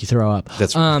will make you throw up.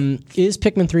 That's right. Is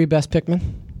Pikmin 3 best Pikmin?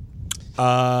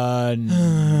 I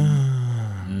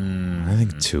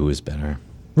think 2 is better.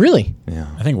 Really? Yeah.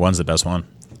 I think 1's the best one.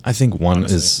 I think 1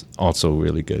 is also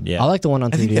really good. Yeah. I like the one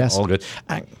on I think they're 3DS. all good.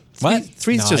 What?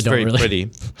 3's No, I just don't very really. pretty.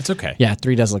 It's okay. Yeah,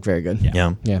 3 does look very good.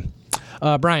 Yeah. Yeah.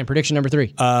 Brian, prediction number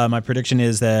 3. My prediction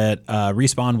is that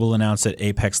Respawn will announce that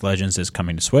Apex Legends is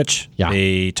coming to Switch. Yeah.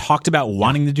 They talked about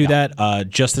wanting to do that.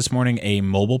 Just this morning, a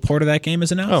mobile port of that game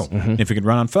is announced. Oh. If it could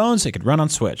run on phones, it could run on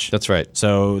Switch. That's right.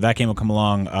 So that game will come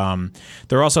along.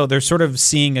 They're sort of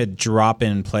seeing a drop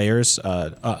in players,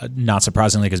 not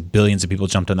surprisingly, because billions of people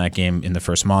jumped on that game in the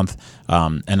first month.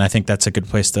 And I think that's a good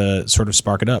place to sort of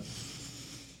spark it up,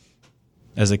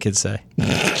 as the kids say.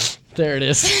 There it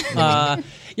is.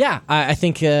 Yeah, I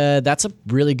think that's a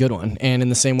really good one. And in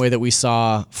the same way that we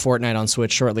saw Fortnite on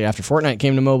Switch shortly after Fortnite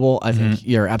came to mobile, I think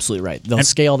you're absolutely right. They'll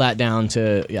scale that down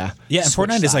to, Yeah, and Switch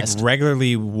Fortnite is like sized.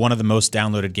 regulally one of the most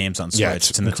downloaded games on Switch. Yeah,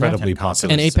 it's in the incredibly top 10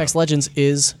 popular. And Apex Legends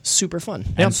is super fun.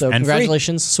 And- so and free.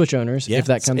 congratulations, Switch owners, Yeah, if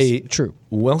that it's comes true.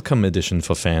 Welcome edition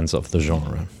for fans of the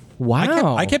genre.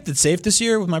 Wow. I kept it safe this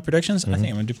year with my predictions. I think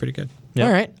I'm going to do pretty good. Yeah.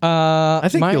 All right. I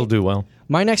think my- you'll do well.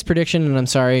 My next prediction, and I'm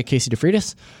sorry, Casey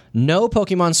DeFreitas, no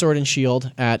Pokemon Sword and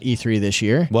Shield at E3 this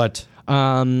year. What?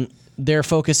 Their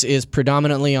focus is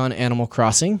predominantly on Animal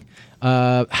Crossing.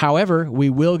 However, we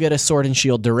will get a Sword and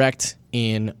Shield Direct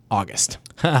in August.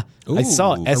 I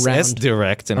saw SS Around-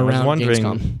 Direct, and around I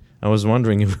Gamescom. was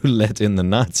wondering who let in the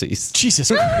Nazis.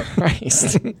 Jesus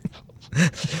Christ.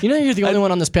 You know you're the only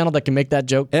one on this panel that can make that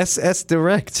joke? SS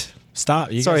Direct.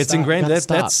 Stop. You Sorry, gotta it's stop. ingrained.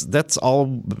 Gotta That's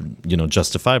all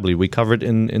justifiably we covered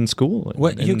in school.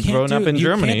 What you and can't growing do, up in you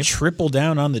Germany. can't triple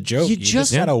down on the joke. You You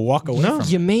just- just gotta walk away No. from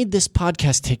You it. made this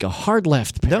podcast take a hard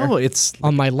left, Pear, No, it's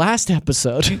on my last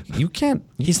episode. you can't.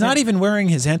 He's not even wearing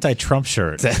his anti-Trump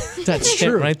shirt. That's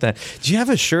Can't true. write that. Do you have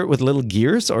a shirt with little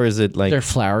gears, or is it like They're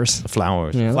flowers.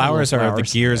 flowers? Yeah, Flowers little are the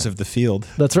gears of the field.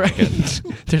 That's right.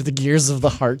 They're the gears of the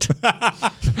heart.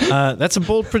 That's a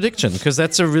bold prediction because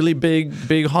that's a really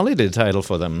big holiday title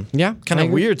for them. Yeah, kind I of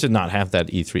agree. weird to not have that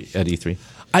E3 at E3.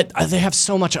 They have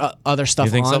so much other stuff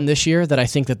You think on so? this year that I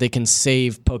think that they can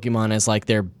save Pokemon as like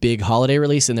their big holiday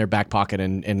release in their back pocket,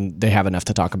 and they have enough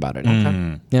to talk about it. Okay.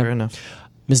 Yeah. Fair enough.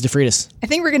 Ms. DeFreitas. I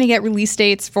think we're going to get release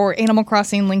dates for Animal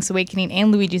Crossing, Link's Awakening,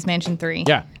 and Luigi's Mansion 3.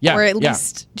 Yeah, Or at yeah.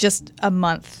 least just a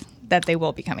month that they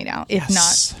will be coming out, if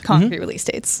Yes. not concrete release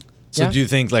dates. So Yeah. do you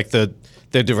think like the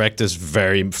Direct is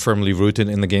very firmly rooted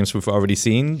in the games we've already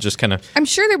seen? Just kind of I'm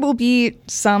sure there will be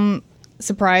some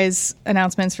surprise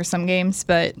announcements for some games,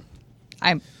 but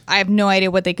I have no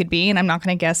idea what they could be, and I'm not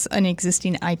going to guess an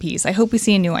existing IPs. I hope we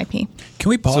see a new IP. Can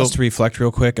we pause So- to reflect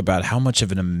real quick about how much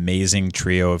of an amazing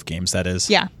trio of games that is?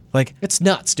 Yeah. Like, It's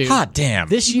nuts, dude. hot damn.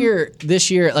 This year,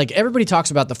 like everybody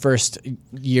talks about the first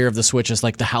year of the Switch as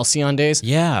like the Halcyon days.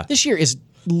 Yeah. This year is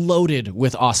loaded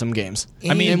with awesome games.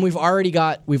 I mean, and we've already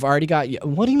got.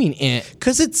 What do you mean?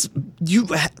 because it's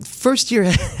first year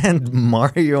had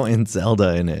Mario and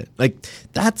Zelda in it. Like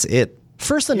that's it.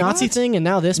 First the Nazi thing, and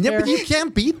now this. Yeah, pair? but you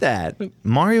can't beat that.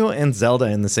 Mario and Zelda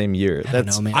in the same year.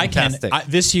 That's know, man. I can.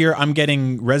 fantastic. This year, I'm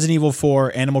getting Resident Evil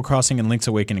 4, Animal Crossing, and Link's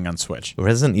Awakening on Switch.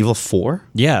 Resident Evil 4?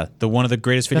 Yeah, one of the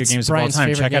greatest video That's games Brian's of all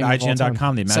time. favorite Check out game of all time.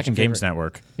 IGN.com, the Imagine Second Games favorite.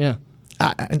 Network. Yeah.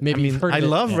 Maybe you've heard I of it.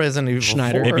 love Yeah. Resident Evil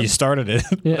Schneider. 4. Maybe you started it.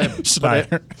 Yeah.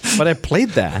 Schneider. But I played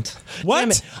that. What? Damn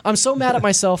it. I'm so mad at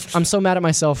myself. I'm so mad at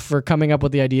myself for coming up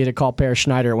with the idea to call Pear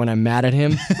Schneider when I'm mad at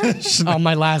him on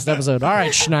my last episode. All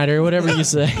right, Schneider, whatever you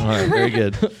say. All right, very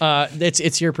good.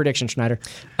 It's your prediction, Schneider.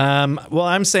 Well,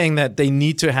 I'm saying that they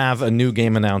need to have a new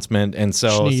game announcement, and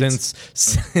so Schneeds.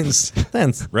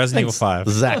 since Resident Evil 5.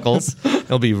 Zackles,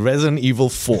 it'll be Resident Evil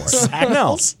 4.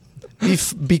 No,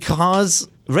 because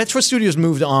Retro Studios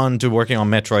moved on to working on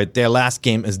Metroid. Their last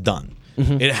game is done.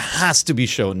 It has to be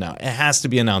shown now. It has to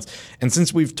be announced. And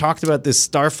since we've talked about this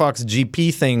Star Fox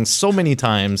GP thing so many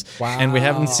times and we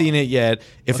haven't seen it yet,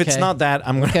 if it's Okay. not that,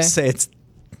 I'm going to Okay. say it's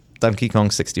Donkey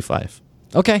Kong 65.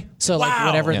 Okay, so like Wow.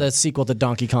 whatever Yeah. the sequel to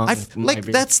Donkey Kong. might Like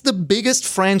be. that's the biggest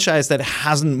franchise that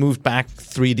hasn't moved back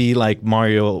 3D like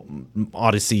Mario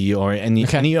Odyssey or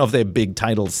any of their big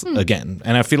titles again.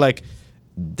 And I feel like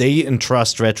they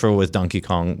entrust Retro with Donkey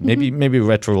Kong. Maybe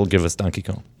Retro will give us Donkey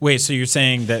Kong. Wait, so you're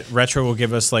saying that Retro will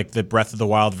give us like the Breath of the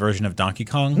Wild version of Donkey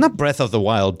Kong? Not Breath of the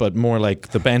Wild, but more like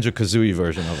the Banjo-Kazooie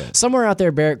version of it. Somewhere out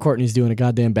there, Barrett Courtney's doing a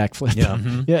goddamn backflip. Yeah.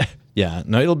 yeah. Yeah,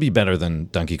 no, it'll be better than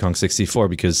Donkey Kong 64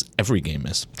 because every game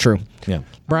is. True. Yeah.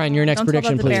 Brian, your next Don't tell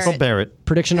prediction, about the please. Barrett. Barrett.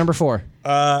 Prediction number 4.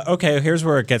 Okay, here's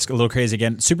where it gets a little crazy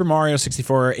again. Super Mario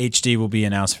 64 HD will be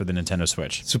announced for the Nintendo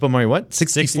Switch. Super Mario what?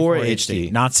 64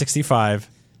 HD. Not 65.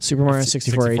 Super Mario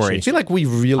 64 64 HD. I feel like we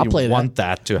I'll really play that. want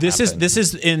that to This happen.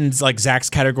 is in like Zach's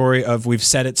category of we've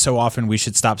said it so often we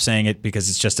should stop saying it because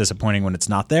it's just disappointing when it's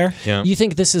not there. Yeah. You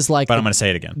think this is like But I'm going to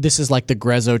say it again. this is like the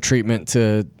Grezzo treatment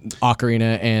to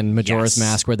Ocarina and Majora's Yes.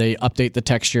 Mask, where they update the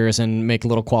textures and make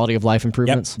little quality of life Yep.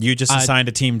 improvements? You just assigned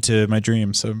a team to my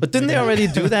dream. So But didn't they already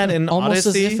do that in Almost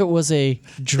Odyssey? as if it was a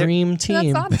dream That's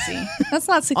team. Odyssey. That's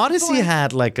not 64. Odyssey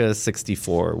had like a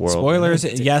 64 world. spoilers,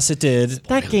 yes, it did.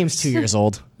 That game's 2 years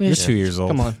old. You're 2 years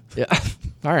old. Come on. Yeah.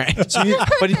 All right.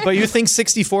 but you think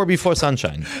 64 before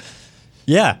Sunshine?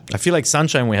 Yeah. I feel like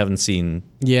Sunshine we haven't seen.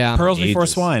 Yeah. Pearls before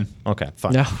ages. swine. Okay,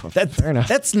 fine. No, That, fair enough.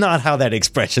 That's not how that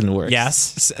expression works.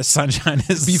 Yes. Sunshine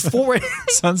is Before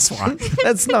sun swan.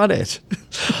 that's not it.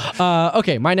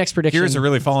 Okay, my next prediction. Gears are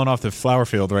really falling off the flower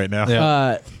field right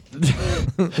now.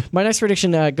 My next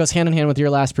prediction goes hand in hand with your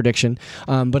last prediction,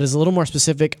 but is a little more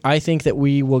specific. I think that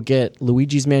we will get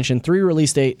Luigi's Mansion 3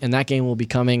 release date, and that game will be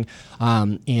coming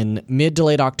in mid to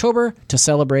late October to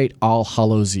celebrate All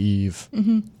Hallows Eve.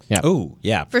 Yeah. Oh,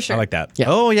 yeah. For sure. I like that. Yeah.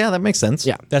 Oh yeah, that makes sense.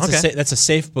 Yeah. That's Okay. that's a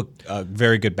safe but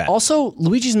very good bet. Also,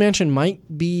 Luigi's Mansion might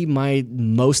be my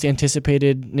most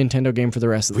anticipated Nintendo game for the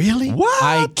rest of the year. Really? What?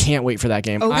 I can't wait for that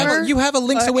game. Over- You have a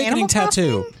Link's Awakening Animal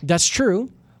tattoo. Crossing? That's true,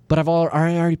 but I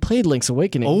already played Link's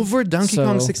Awakening. Over Donkey So-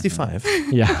 Kong 65.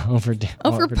 Yeah, over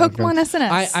Over Donkey Kong. Pokemon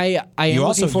SNS. I am You looking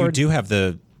also forward. do have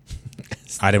the.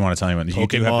 I didn't want to tell anyone. You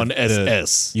do have Pokemon the,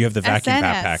 SS. You have the vacuum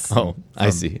SNS. backpack. Oh, I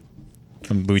see.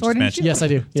 From Luigi's Sword and Mansion. Shield. Yes, I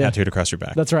do. Yeah, Tattooed across your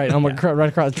back. that's right. I'm right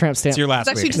across the tramp stamp. It's your last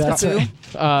It's actually rating.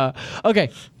 just a boo. Okay,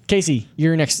 Casey,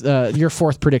 your next, your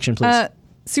fourth prediction, please.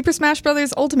 Super Smash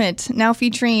Bros. Ultimate, now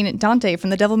featuring Dante from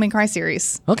the Devil May Cry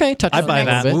series. Okay, touch on buy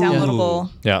that a that. little bit. Yeah. Downloadable.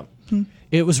 Yeah.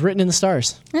 It was written in the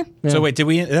stars. So wait, did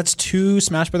we? That's 2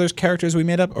 Smash Brothers characters we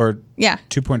made up, or Yeah.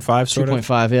 2.5 sort of?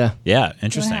 2.5, yeah. Yeah,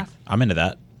 interesting. 2.5. I'm into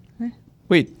that.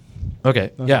 Wait.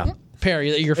 Okay. Yeah.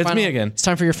 Perry, your It's final, me again. It's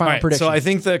time for your final All right, prediction. so I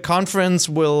think the conference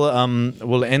will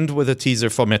end with a teaser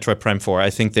for Metroid Prime 4.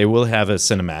 I think they will have a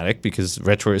cinematic because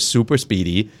Retro is super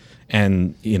speedy,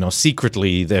 and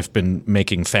secretly they've been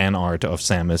making fan art of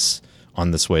Samus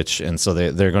on the Switch, and so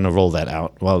they're going to roll that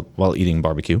out while eating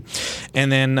barbecue, and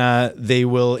then they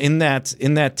will in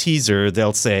that teaser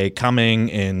they'll say coming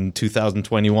in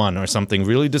 2021 or something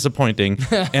really disappointing,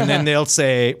 and then they'll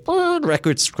say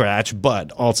record scratch,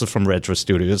 but also from Retro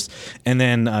Studios, and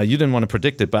then you didn't want to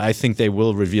predict it, but I think they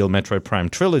will reveal Metroid Prime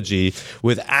Trilogy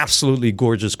with absolutely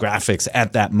gorgeous graphics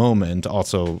at that moment,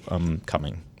 also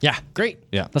coming. yeah, great.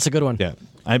 Yeah. That's a good one. Yeah,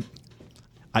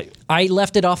 I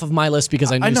left it off of my list because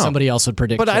I knew know. somebody else would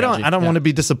predict. But I don't Trilogy. want to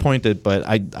be disappointed, but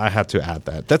I had to add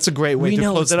that. That's a great way We to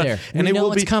know close it's it there. up. We And it know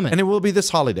will it's be coming. And it will be this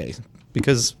holiday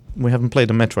because we haven't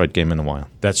played a Metroid game in a while.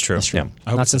 That's true. That's true. Yeah. I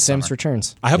hope Not it's since this Samus summer.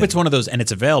 Returns. I hope it's one of those, and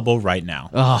it's available right now.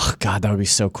 Oh God, that would be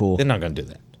so cool. They're not going to do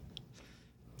that.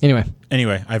 Anyway,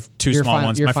 Anyway, I have 2 Your small final-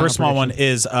 ones. your My final first small one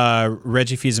is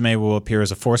Reggie Fils-Aimé will appear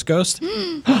as a Force Ghost.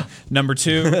 Number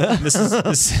 2, this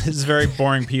is very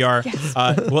boring PR.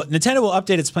 Well, Nintendo will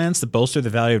update its plans to bolster the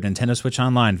value of Nintendo Switch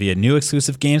Online via new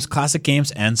exclusive games, classic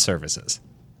games, and services.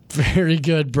 very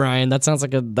good, Brian. That sounds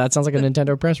like a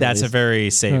Nintendo press release. That's a very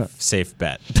safe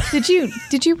bet. Did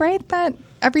you write that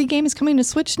every game is coming to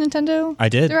Switch Nintendo? I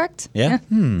did. Direct? Yeah.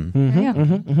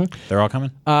 Yeah. They're all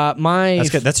coming. my That's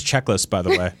good. That's a checklist, by the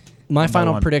way. My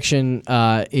final one. prediction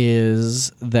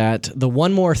is that the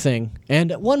one more thing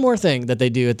that they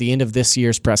do at the end of this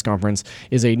year's press conference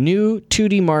is a new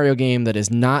 2D Mario game that is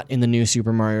not in the new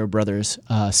Super Mario Brothers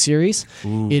series.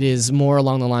 It is more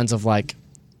along the lines of like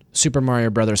Super Mario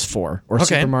Brothers 4 or Okay.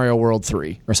 Super Mario World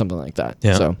 3 or something like that.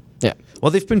 Yeah. So, yeah. Well,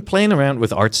 they've been playing around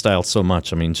with art style so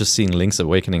much. I mean, just seeing Link's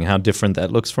Awakening, how different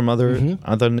that looks from other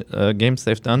games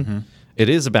they've done. it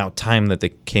is about time that they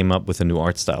came up with a new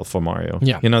art style for Mario.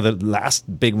 Yeah. You know, the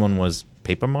last big one was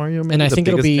Paper Mario, maybe And I the think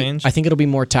it'll biggest be change. I think it'll be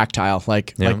more tactile,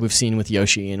 like Yeah. we've seen with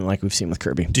Yoshi and like we've seen with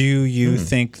Kirby. Do you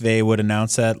think they would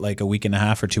announce that like a week and a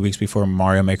half or 2 weeks before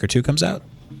Mario Maker 2 comes out?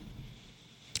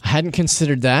 I hadn't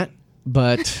considered that,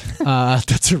 but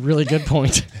that's a really good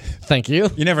point. Thank you.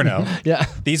 You never know. Yeah.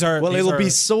 These are it'll be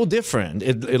so different.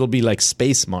 It'll be like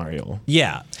Space Mario.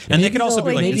 yeah, and they could also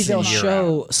be like maybe this they'll year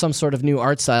show some sort of new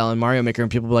art style in Mario Maker, and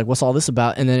people will be like, "What's all this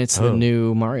about?" And then it's the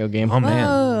new Mario game. Oh man,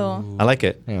 Oh. I like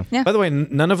it. Yeah. By the way,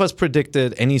 none of us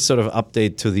predicted any sort of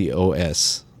update to the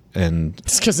OS and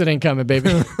It's because it ain't coming, baby.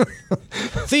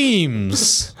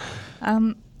 themes.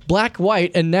 Black,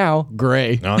 white, and now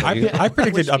gray. No, I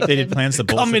predicted updated plans to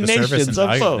bolster the service Combinations and of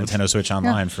value of both. Nintendo Switch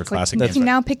Online for classic You games. can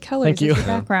now pick colors Thank you. as your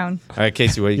background. All right,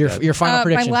 Casey, what do you got? Your final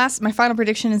prediction. My final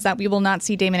prediction is that we will not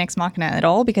see Damon X Machina at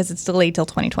all because it's delayed till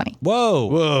 2020.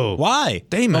 Whoa. Why?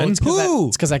 Damon. It's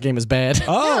because that game is bad.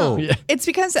 Oh. It's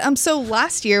because so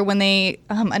last year when they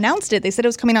announced it, they said it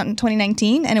was coming out in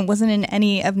 2019, and it wasn't in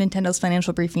any of Nintendo's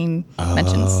financial briefing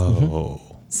mentions. Oh.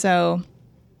 So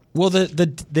Well,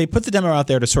 they put the demo out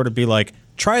there to sort of be like,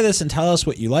 try this and tell us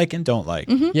what you like and don't like.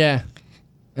 Yeah.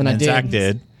 And I And did. Zach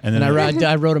did. And then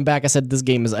I wrote him back. I said, "This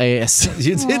game is ass."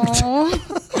 You didn't.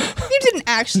 you didn't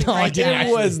actually. No, I write didn't that.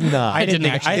 It was not. I didn't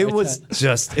think actually. It was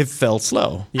just. It felt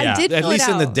slow. Yeah. I did At fill it least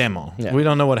in the out. demo. Yeah. We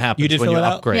don't know what happens You did when fill you it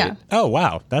out? upgrade Yeah. it. Oh,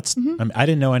 wow. That's. I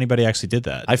didn't know anybody actually did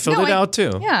that. I filled No, it out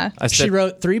too. yeah. I She said,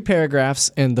 wrote 3 paragraphs,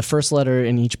 and the first letter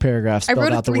in each paragraph I spelled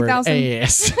wrote a out the word 3,000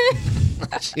 ass.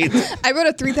 I wrote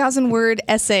a 3,000 word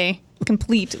essay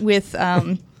complete with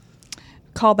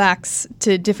callbacks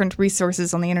to different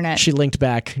resources on the internet. She linked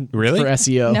back Really? for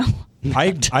SEO. no,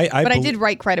 but I did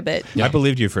write quite a bit. I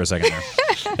believed you for a second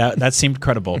there. that seemed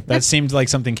credible. That seemed like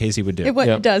something Casey would do.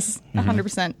 It does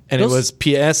 100%. and it was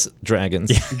PS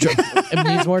Dragons. It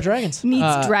needs more dragons.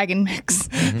 Needs dragon mix.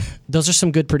 Those are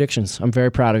some good predictions. I'm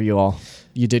very proud of you all.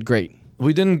 You did great.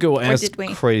 We didn't go as did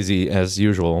we? crazy as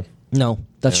usual. No,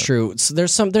 that's true. So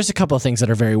there's a couple of things that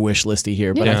are very wish listy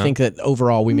here, but I Yeah. think that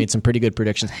overall we made some pretty good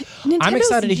predictions. I'm Nintendo's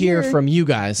excited to hear year- from you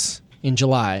guys in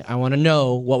July. I want to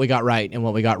know what we got right and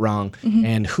what we got wrong,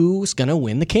 and who's gonna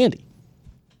win the candy.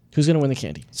 Who's gonna win the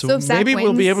candy? So if Zach maybe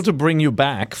we'll be wins- able to bring you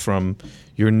back from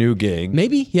your new gig.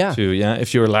 Maybe, yeah. To,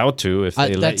 if you're allowed to, if they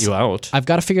let That's- you out. I've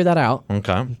got to figure that out.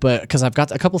 Okay. But because I've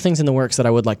got a couple things in the works that I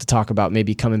would like to talk about,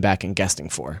 maybe coming back and guesting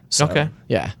for. So, Okay.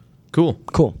 Yeah. Cool.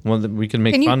 Cool. Well, then we can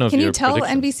make Can fun you of can your you tell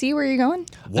prediction. NBC where you're going?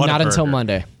 Not until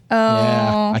Monday. Oh.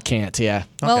 Yeah, I can't. Yeah.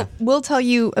 Well, we'll tell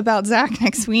you about Zach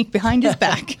next week behind his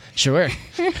back. Sure.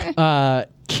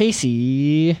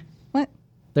 Casey. What?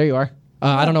 There you are.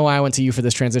 I don't know why I went to you for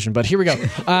this transition, but here we go.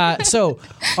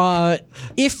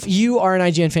 If you are an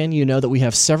IGN fan, you know that we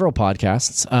have several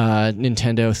podcasts,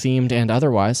 Nintendo themed and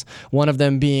otherwise. One of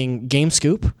them being Game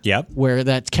Scoop. Yep. Where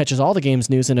that catches all the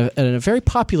games news. And a very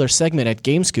popular segment at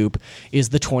Game Scoop is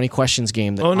the 20 questions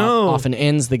game that often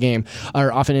ends the game,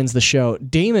 or often ends the show.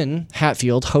 Damon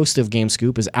Hatfield, host of Game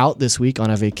Scoop, is out this week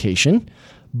on a vacation,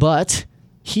 but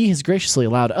he has graciously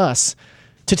allowed us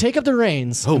to take up the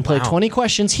reins and play 20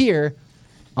 questions here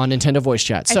on Nintendo Voice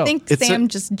Chat. So I think Sam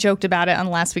just joked about it on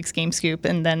last week's Game Scoop,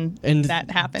 and then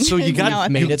that happened. So you got Now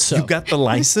made it's- it so. You got the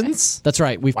license? that's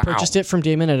right. We've purchased it from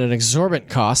Damon at an exorbitant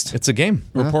cost. It's a game.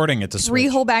 Reporting it to 3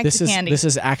 Switch. whole bags This of is candy. this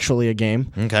is actually a game.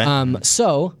 Okay.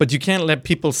 So But you can't let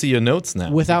people see your notes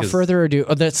now. without because- further ado,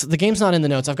 the game's not in the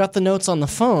notes. I've got the notes on the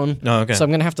phone. Oh, okay. So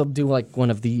I'm gonna have to do like one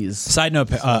of these. Side note,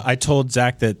 I told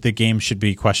Zach that the game should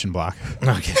be question block.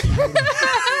 Okay.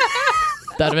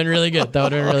 That'd have been really good. That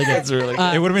would have been really good. That's really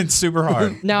good. It would have been super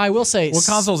hard. Now I will say, What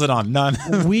console is it on? None.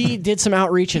 we did some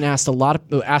outreach and asked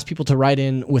people to write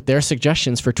in with their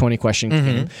suggestions for 20 question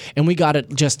game, and we got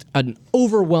just an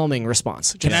overwhelming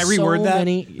response. Can I Just reword so that?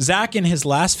 many- Zach, in his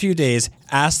last few days,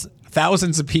 asked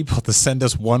thousands of people to send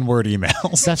us one-word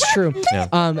emails. That's true.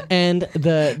 And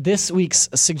this week's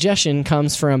suggestion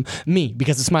comes from me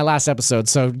because it's my last episode.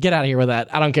 So get out of here with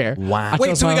that. I don't care. Wow. I Wait,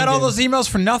 chose so my we got own all game. those emails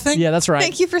for nothing? Yeah, that's right.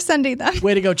 Thank you for sending them.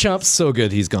 Way to go, chumps. So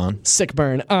good, he's gone. Sick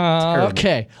burn.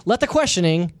 Okay, let the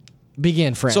questioning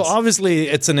begin, friends. So obviously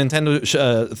it's a Nintendo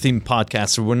themed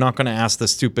podcast, so we're not going to ask the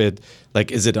stupid, like,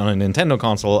 is it on a Nintendo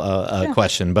console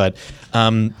question. But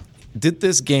did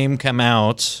this game come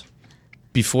out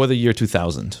before the year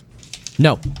 2000?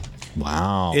 No.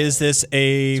 Wow. Is this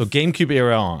a... So GameCube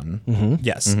era on.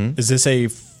 yes. Is this a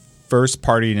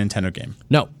first-party Nintendo game?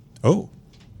 No. Oh.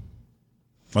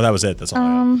 Well, that was it. That's all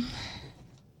I got.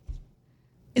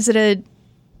 Is it a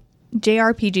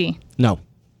JRPG? No.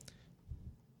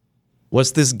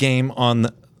 Was this game on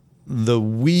the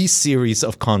Wii series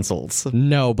of consoles?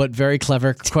 No, but very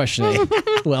clever questioning.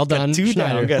 Well done, two down,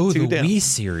 Schneider. got Ooh, two the down. Wii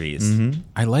series.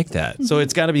 I like that. So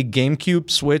it's got to be GameCube,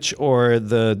 Switch, or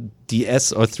the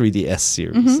DS or 3DS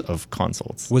series of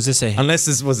consoles. Was this a Unless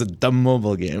this was a dumb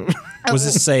mobile game. was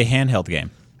this a handheld game?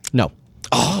 No.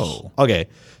 Oh, Okay,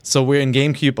 so we're in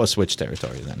GameCube or Switch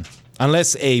territory then.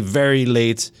 Unless a very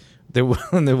late, there were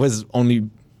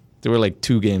like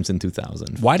 2 games in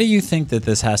 2000. why do you think that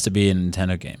this has to be a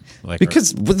Nintendo game? Like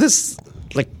Because with this,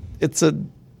 like, it's a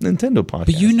Nintendo podcast.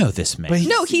 but you know this man.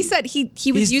 No, he said he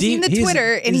was He's using the he's-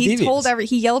 Twitter and he's he told devious.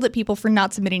 he yelled at people for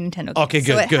not submitting Nintendo games. Okay,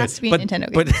 good, So it good. has to be a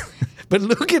Nintendo game. But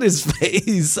look at his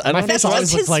face. I don't face That's always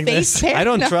just looks his like face this. pair. I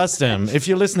don't No. trust him. If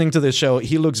you're listening to this show,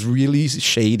 he looks really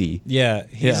shady. Yeah,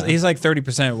 he's like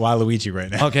 30% Waluigi right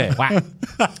now. Okay.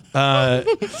 Wow.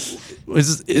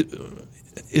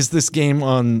 Is this game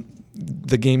on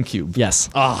the GameCube? Yes.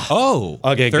 Oh,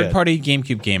 Okay, good. third-party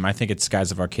GameCube game. I think it's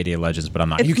Skies of Arcadia Legends, but I'm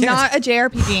not. It's not a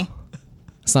JRPG.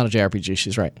 It's not a JRPG.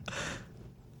 She's right.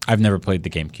 I've never played the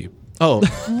GameCube. Oh,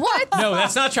 What? No,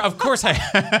 that's not true. Of course I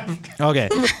have. okay.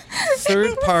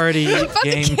 Third party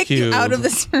Kick you out of GameCube.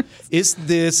 this. Is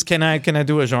this? Can I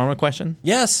do a genre question?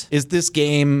 Yes. Is this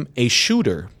game a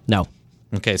shooter? No.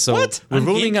 Okay, so What? we're On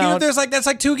ruling GameCube, out. that's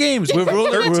like 2 games. We're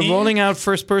 13. rolling out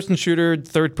first person shooter,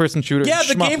 third person shooter. Yeah,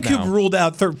 the shmup GameCube now. ruled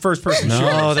out first person No,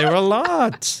 shooters. there were a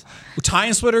lot.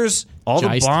 Time Splitters. All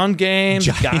Geist. the Bond games,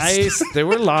 Geist. Geist. There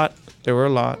were a lot.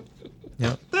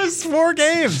 Yeah. There's 4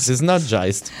 games. This is not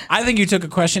Geist. I think you took a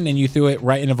question and you threw it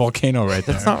right in a volcano right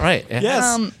there. That's not right.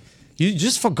 Yes. You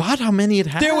just forgot how many it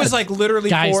had. There was like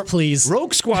literally Guys, 4. please.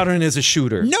 Rogue Squadron is a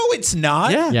shooter. No, it's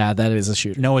not. Yeah. Yeah, that is a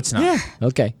shooter. No, it's not. Yeah.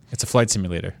 Okay. It's a flight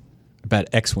simulator about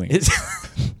X-Wing.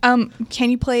 Can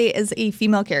you play as a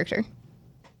female character?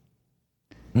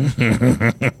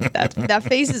 that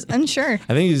face is unsure. I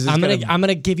think he's just I'm gonna,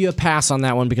 gonna give you a pass on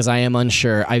that one because I am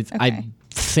unsure. I Okay.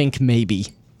 think maybe.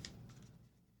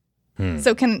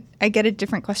 So can I get a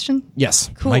different question?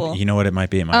 Yes. Cool. Might, you know what it might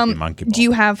be? It might be Monkey Ball. Do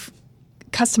you have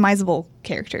customizable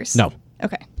characters? No.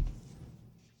 Okay.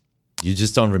 You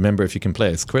just don't remember if you can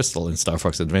play as Crystal in Star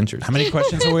Fox Adventures. How many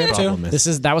questions are we up to? Problem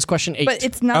is- That was question 8. But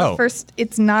it's not Oh. a first.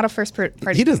 It's not a first party.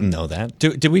 He doesn't know that.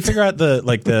 Did we figure out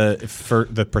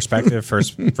the perspective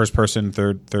first person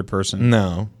third person?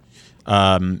 No.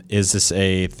 Is this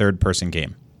a third person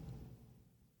game?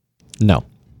 No.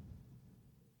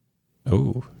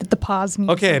 Oh, The pause means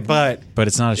Okay, something. but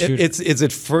it's not a shooter. is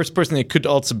it first person? It could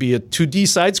also be a 2D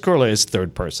side scroller is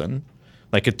third person.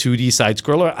 Like a 2D side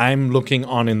scroller, I'm looking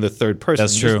on in the third person.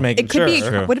 That's just true. making It could be.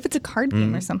 sure. What if it's a card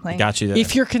game or something? Got you there.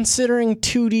 If you're considering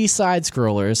 2D side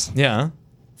scrollers, Yeah.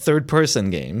 Third person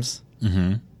games.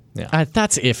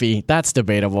 that's iffy. That's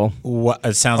debatable. What,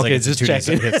 it sounds Okay, like it's just a 2D.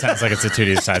 checking. It sounds like it's a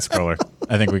 2D side scroller.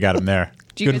 I think we got him there.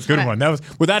 Do you Good, guys good wanna- one. That was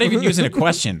without even using a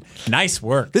question. Nice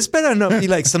work. This better not be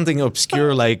like something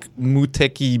obscure like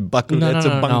Muteki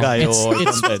Bakuretsu Bangai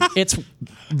or something. It's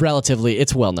relatively,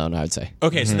 it's well known, I would say.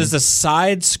 Okay, so there's a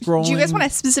side scrolling. Do you guys want to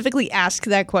specifically ask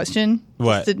that question?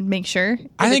 What? Just to make sure?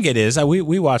 I think it is.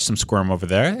 We watched some Squirm over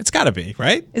there. It's got to be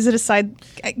right. Is it a side?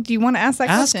 Do you want to ask that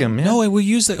Ask question? him. Yeah. No, we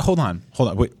use it. Hold on.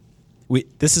 We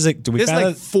this is a. Do we There's found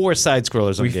like out- 4 side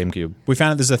scrollers on GameCube. We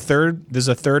found out there's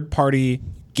a third party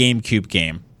GameCube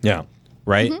game, Yeah.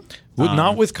 right?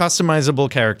 Not with customizable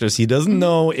characters. He doesn't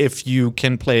know if you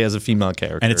can play as a female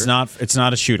character. And it's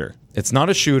not a shooter. It's not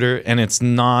a shooter, and it's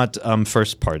not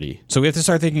first party. So we have to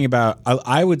start thinking about.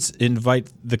 I would invite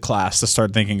the class to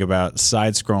start thinking about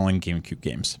side-scrolling GameCube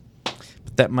games.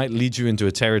 That might lead you into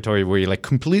a territory where you're like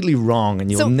completely wrong, and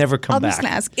you'll So never come I'm back. just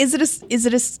gonna ask: Is it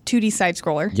a 2D side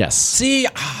scroller? Yes. See,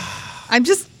 I'm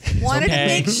just wanted to okay.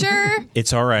 make sure.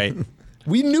 it's all right.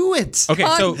 We knew it. Okay,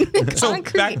 so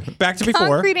Concrete- back to before.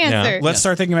 Concrete answer. Let's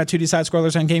start thinking about 2D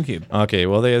side-scrollers on GameCube. Okay.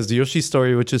 Well, there's the Yoshi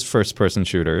Story, which is first person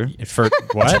shooter. For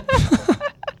what?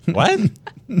 What?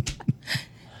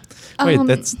 Wait,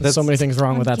 that's So many things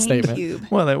wrong On with that statement.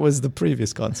 GameCube. well, that was the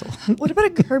previous console. What about a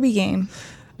Kirby game?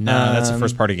 No, that's a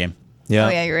first-party game. Yeah. Oh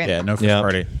yeah, you're right. Yeah, no first Yeah.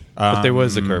 party. But there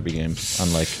was a Kirby game,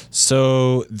 unlike.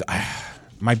 So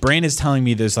my brain is telling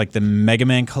me there's like the Mega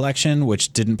Man collection,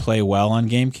 which didn't play well on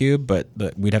GameCube, but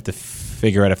we'd have to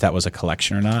figure out if that was a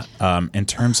collection or not. In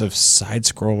terms of side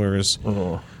scrollers,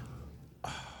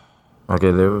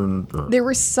 Okay, There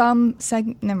were some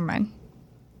Never mind.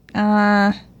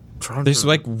 there's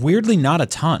like weirdly not a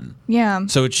ton. Yeah.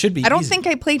 So it should be. I don't easy. think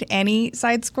I played any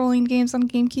side-scrolling games on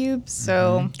GameCube,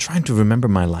 so trying to remember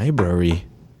my library.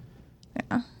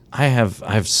 Yeah. I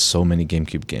have so many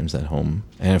GameCube games at home,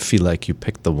 and I feel like you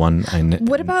picked the one I.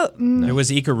 what about? It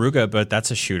was Ikaruga, but that's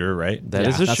a shooter, right? That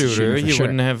is a that's a shooter. shooter for You sure.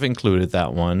 wouldn't have included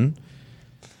that one.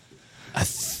 A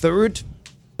third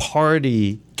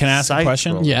party. Can I ask a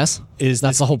question? side-scroller. Yes.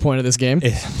 That's the whole point of this game.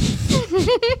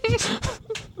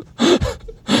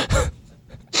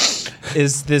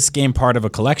 Is this game part of a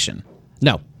collection?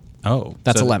 No. Oh,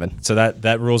 That's so 11. So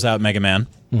that rules out Mega Man.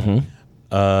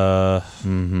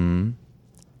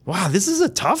 Wow, this is a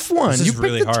tough one. This is You picked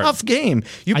really a hard. tough game.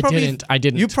 I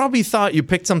didn't. You probably thought you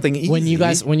picked something easy. When you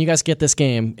guys get this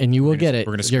game, and you will get it,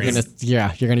 we're gonna you're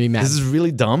scream. gonna be mad. This is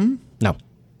really dumb. No.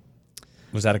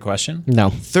 Was that a question? No.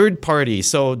 Third party.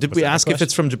 So did we that a ask if question?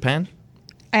 it's from Japan?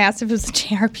 I asked if it was a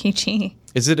JRPG.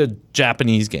 Is it a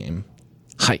Japanese game?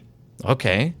 Hi.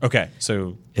 Okay. Okay,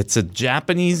 so It's a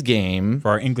Japanese game. for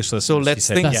our English listeners, So he let's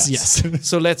said think. That's- yes. yes.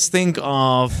 So let's think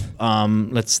of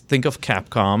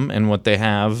Capcom and what they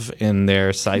have in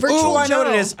their site. Virtual Oh, I know what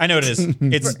Joe. it is. I know what it is.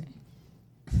 It's.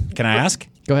 Can I ask?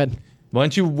 Go ahead. Why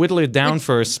don't you whittle it down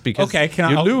first? Because Okay, can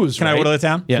you I lose. Can I right? whittle it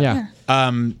down? Yeah.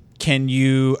 Can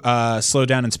you slow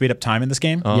down and speed up time in this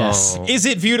game? Yes. Is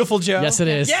it Beautiful Joe? Yes, it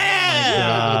is. Yeah.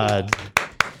 God.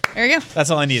 There you go. That's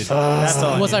all I needed. That's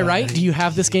all. Was I right? Do you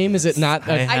have this game? Is it not?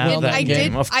 I have I did. that I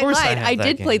game. did. Of I course I lied. have I that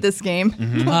did game. play this game.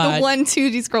 The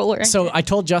 1-2D scroller. So I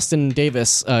told Justin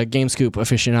Davis, Game Scoop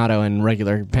aficionado and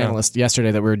regular panelist,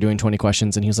 yesterday that we were doing 20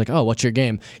 questions, and he was like, "Oh, what's your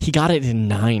game?" He got it in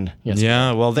 9. Yesterday.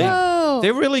 Yeah. Well, Whoa.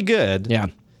 they're really good. Yeah.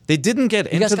 They didn't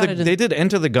get guys into got the. it in- They did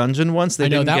enter the Gungeon once. They I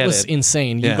know didn't that get was it.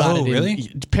 insane. You Yeah. got Oh, it in,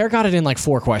 really? Pear got it in like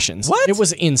 4 questions. What? It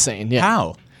was insane. Yeah.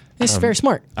 How? It's very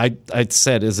smart. I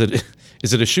said, is it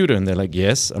a shooter? And they're like,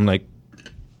 yes. I'm like,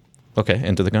 okay,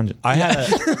 enter the Gungeon. I had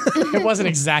It wasn't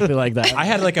exactly like that. I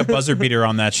had like a buzzer beater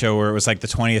on that show where it was like the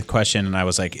 20th question, and I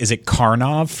was like, "Is it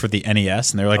Karnov for the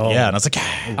NES?" And they were like, "Yeah," and I was like,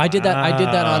 I did that.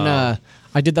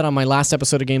 I did that on my last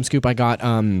episode of Game Scoop. I got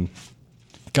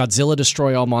Godzilla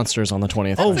Destroy All Monsters on the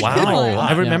 20th. Oh, That's a wow. good one.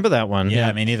 I remember that one.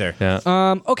 "Yeah, me neither."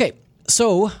 Yeah. Okay,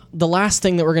 so the last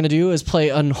thing that we're going to do is play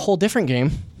a whole different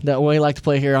game that we like to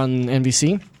play here on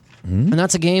NVC. And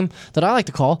that's a game that I like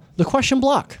to call the question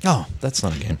block. Oh, that's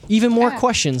not a game. Even more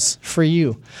questions for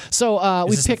you. So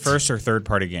we Is this picked the first or third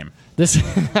party game? this.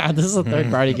 This is a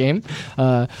third party game.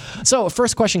 So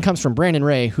first question comes from Brandon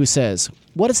Ray, who says,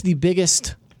 "What is the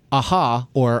biggest aha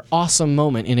or awesome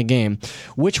moment in a game?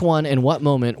 Which one and what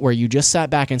moment where you just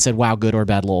sat back and said, wow, good or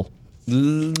bad, lol?"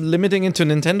 Limiting into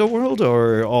Nintendo World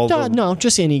or all? No,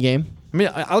 just any game. I mean,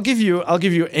 I'll give you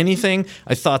anything.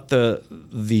 I thought the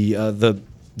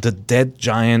dead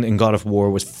giant in God of War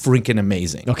was freaking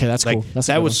amazing. Okay, that's cool. That's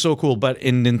a that good was one. so cool. But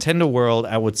in Nintendo World,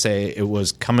 I would say it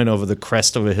was coming over the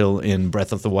crest of a hill in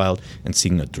Breath of the Wild and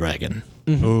seeing a dragon.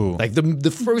 Ooh. Like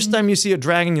the first time you see a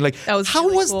dragon, you're like, That was how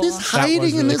really was cool. this That hiding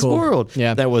was in really this cool. world?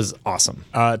 Yeah. That was awesome.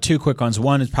 2 quick ones.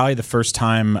 One is probably the first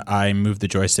time I moved the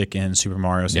joystick in Super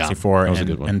Mario 64 that was a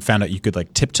good one. and found out you could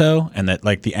like tiptoe, and that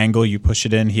like the angle you push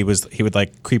it in, he would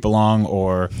like creep along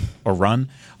or run.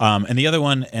 And the other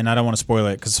one, and I don't want to spoil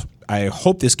it because I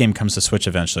hope this game comes to Switch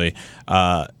eventually,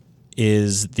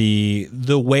 is the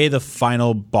way the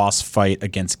final boss fight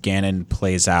against Ganon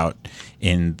plays out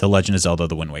in The Legend of Zelda: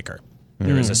 The Wind Waker.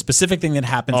 There is a specific thing that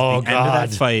happens at the end of God.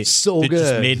 that fight So that just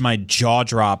good. made my jaw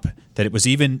drop that it was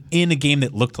even in a game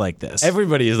that looked like this.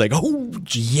 Everybody is like, oh,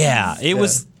 Yeah, it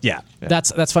was. Yeah,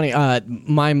 That's funny.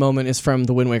 My moment is from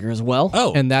The Wind Waker as well.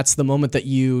 Oh. And that's the moment that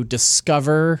you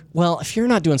discover. Well, if you're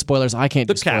not doing spoilers, I can't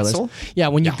do spoilers. castle? Yeah,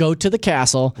 when you go to the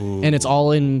castle and it's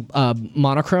all in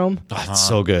monochrome. oh, it's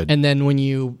so good. And then when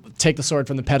you take the sword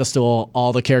from the pedestal,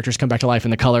 all the characters come back to life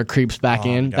and the color creeps back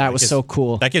in. God, that was gives- so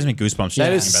cool. That gives me goosebumps. That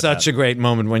just is thinking about such that. a great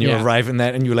moment when you Yeah. arrive in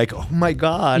that and you're like, oh my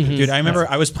God. Dude, I remember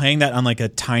I was playing that on like a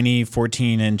tiny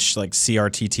 14-inch like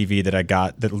CRT TV that I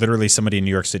got that literally somebody in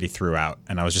New York City threw out,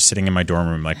 and I was just sitting in my dorm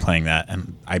room like playing that,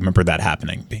 and I remember that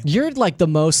happening. You're like the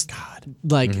most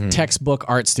textbook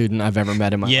art student I've ever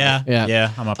met in my life.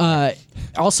 yeah, I'm up.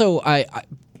 Also, I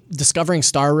discovering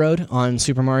Star Road on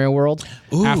Super Mario World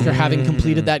after having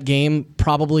completed that game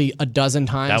probably a dozen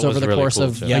times That was over the really course cool,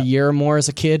 of too. a year or more as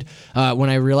a kid. When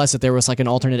I realized that there was like an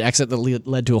alternate exit that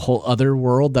led to a whole other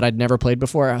world that I'd never played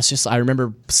before, I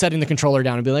remember setting the controller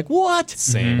down and being like, "What?"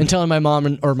 Same. And telling my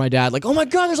mom or my dad like, "Oh my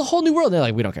God, there's a whole new world." And they're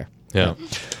like, "We don't care."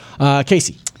 Yeah.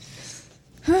 Casey,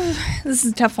 This is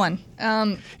a tough one.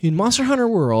 in Monster Hunter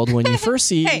World, when you first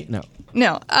see Hey. no.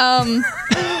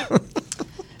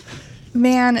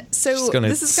 Man, so It's going to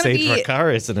this is gonna say be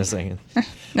Dracarys in a second.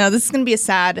 no. This is gonna be a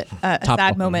sad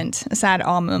Topical. moment, a sad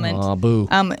awe moment. Aw, boo.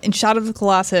 In Shadow of the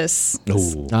Colossus.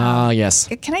 Yes.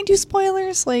 Can I do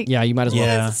spoilers? Like, Yeah, you might as well.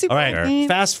 Yeah. it's a super All right. game.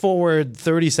 Fast forward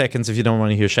 30 seconds if you don't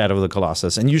want to hear Shadow of the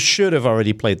Colossus. And you should have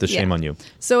already played this. Yeah. Shame on you.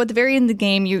 So at the very end of the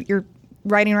game, you're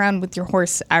riding around with your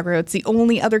horse Aggro. It's the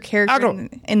only other character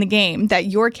Aggro. in the game that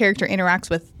your character interacts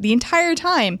with the entire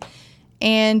time.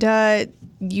 and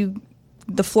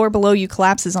the floor below you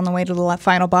collapses on the way to the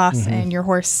final boss, and your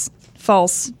horse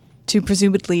falls to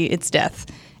presumably its death.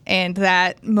 And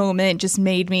that moment just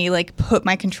made me like put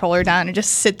my controller down and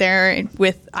just sit there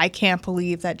with I can't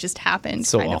believe that just happened.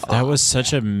 So kind of awful. That was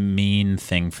such a mean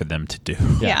thing for them to do.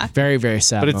 Yeah. Very, very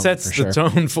sad. But it moment sets for the sure.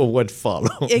 tone for what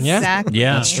follows. Exactly.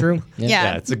 Yeah. That's true.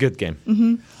 Yeah. It's a good game.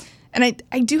 And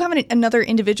I do have another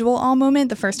individual all moment.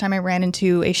 The first time I ran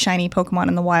into a shiny Pokemon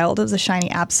in the wild, it was a shiny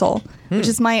Absol, which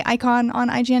is my icon on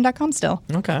IGN.com still.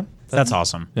 Okay. That's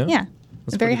awesome. Yeah.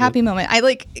 A very happy moment. I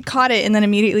like caught it and then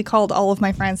immediately called all of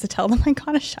my friends to tell them I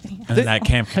got a shiny Absol. And then that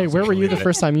camp. Hey, where were you the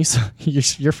first time you saw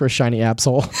your first shiny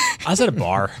Absol? I was at a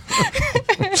bar.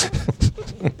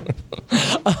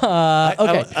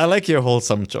 Okay. I like your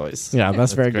wholesome choice. Yeah,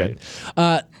 that's very great.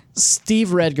 good.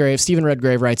 Stephen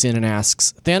Redgrave writes in and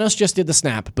asks, Thanos just did the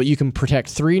snap, but you can protect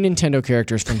 3 Nintendo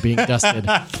characters from being dusted.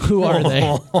 Who are they?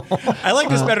 I like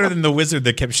this better than the wizard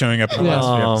that kept showing up in the last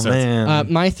few Oh, episodes.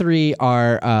 man. My 3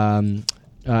 are,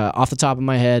 off the top of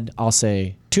my head, I'll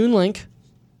say Toon Link,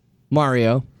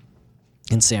 Mario,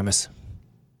 and Samus.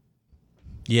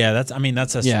 Yeah, that's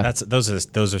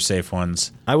those are safe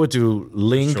ones. I would do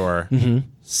Link, Sure.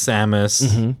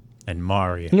 Samus, And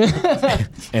Mario.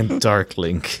 and Dark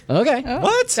Link. Okay.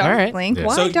 What? Dark All right. Link? Yeah.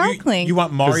 Why So Dark Link? You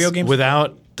want Mario 'Cause games?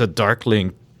 without the Dark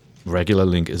Link, regular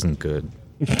Link isn't good.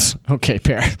 Okay,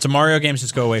 Pear. So Mario games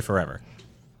just go away forever.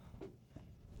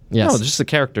 Yes. No, just the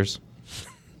characters.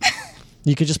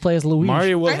 You could just play as Luigi.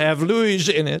 Mario will have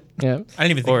Luigi in it. Yeah. I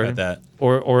didn't even think about that.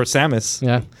 Or Samus.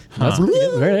 Yeah. That's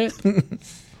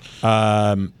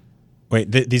right. Wait,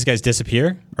 these guys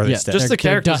disappear? Or are they Yeah, stay? Just the They're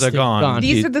characters are dusted, gone. gone.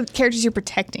 These are the characters you're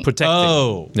protecting. Protecting.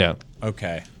 Oh. Yeah.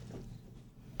 Okay.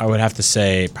 I would have to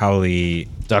say probably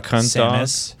Duck Hunt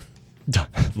Samus,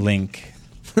 Link,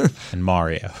 and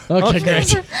Mario. Okay,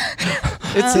 great.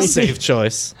 It's a safe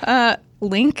choice.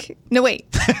 Link? No, wait.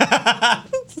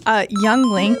 Young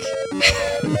Link.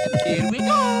 Here we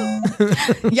go.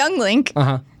 Young Link.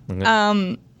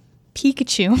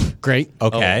 Pikachu. Great.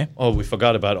 Okay. Oh, we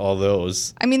forgot about all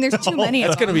those. I mean, there's too many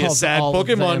That's of going to them. be a sad all of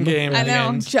Pokemon them. game. I at the know.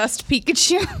 end. Just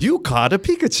Pikachu. You caught a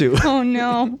Pikachu. Oh,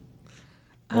 no.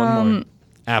 One more.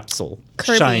 Absol.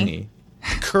 Kirby. Shiny.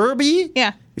 Kirby?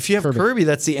 Yeah. If you have Kirby,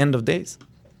 that's the end of days.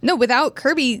 No, without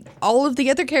Kirby, all of the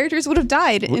other characters would have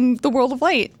died in the World of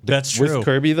Light. That's true. With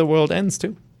Kirby, the world ends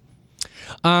too.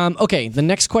 Okay, the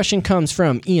next question comes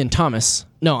from Ian Thomas.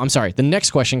 No, I'm sorry. The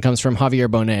next question comes from Javier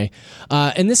Bonet.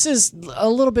 And this is a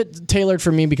little bit tailored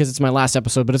for me because it's my last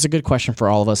episode, but it's a good question for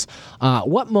all of us.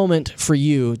 What moment for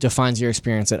you defines your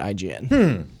experience at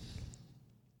IGN?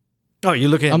 Oh, you're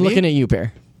looking at I'm me? looking at you,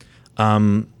 Pear.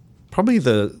 Probably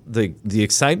the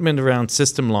excitement around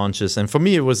system launches, and for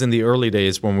me it was in the early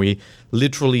days when we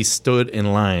literally stood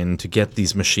in line to get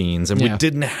these machines, and we Yeah.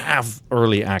 didn't have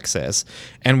early access,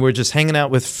 and we're just hanging out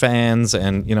with fans,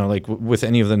 and like with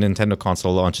any of the Nintendo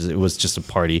console launches, it was just a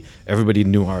party. Everybody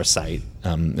knew our site.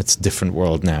 It's a different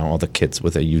world now. All the kids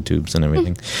with their YouTubes and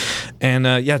everything, and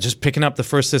just picking up the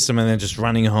first system and then just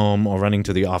running home or running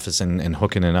to the office and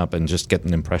hooking it up and just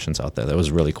getting impressions out there. That was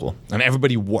really cool, and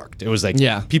everybody worked. It was like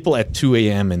people at 2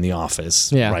 a.m. in the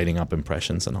office writing up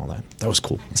impressions and all that. That was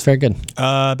cool. It's very good.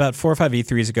 About 4 or 5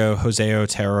 E3s ago, Jose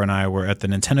Otero and I were at the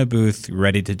Nintendo booth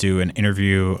ready to do an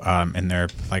interview in their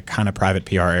like kind of private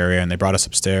PR area, and they brought us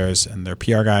upstairs, and their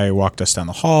PR guy walked us down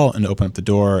the hall and opened up the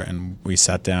door, and we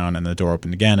sat down, and the door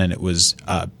opened again, and it was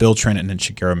Bill Trent and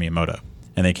Shigeru Miyamoto,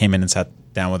 and they came in and sat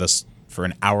down with us for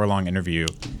an hour-long interview,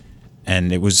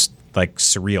 and it was like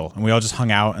surreal, and we all just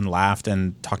hung out and laughed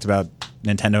and talked about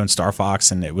Nintendo and Star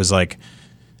Fox, and it was like,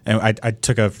 and I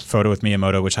took a photo with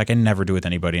Miyamoto, which I can never do with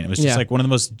anybody, and it was just like one of the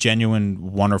most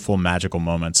genuine, wonderful, magical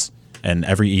moments. And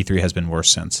every E3 has been worse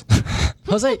since.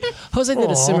 Jose did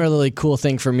a similarly cool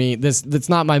thing for me. That's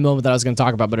not my moment that I was going to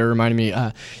talk about, but it reminded me.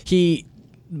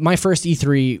 My first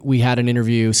E3, we had an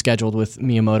interview scheduled with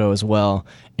Miyamoto as well,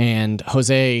 and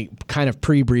Jose kind of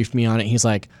pre-briefed me on it. He's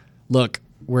like, "Look,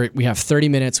 we have 30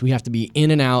 minutes. We have to be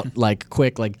in and out like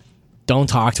quick. Like, don't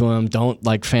talk to him. Don't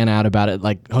like fan out about it."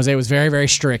 Like Jose was very, very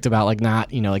strict about like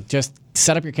not, like just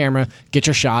set up your camera, get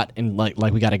your shot, and like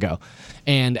we got to go.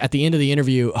 And at the end of the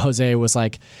interview, Jose was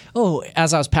like, "Oh,"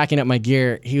 as I was packing up my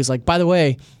gear, he was like, "By the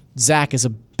way, Zach is a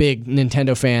big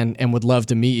Nintendo fan and would love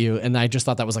to meet you." And I just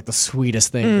thought that was like the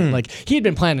sweetest thing. Like he had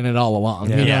been planning it all along.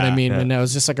 You know what I mean? And it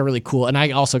was just like a really cool. And I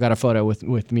also got a photo with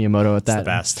Miyamoto at that.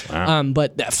 It's the best.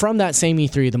 But from that same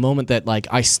E3, the moment that like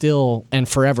I still and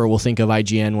forever will think of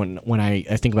IGN when I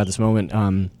think about this moment.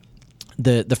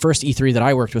 The first E3 that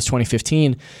I worked was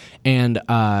 2015, and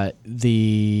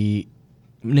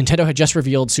Nintendo had just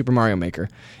revealed Super Mario Maker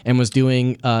and was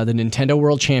doing the Nintendo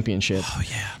World Championship. Oh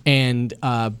yeah. And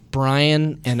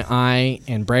Brian and I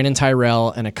and Brandon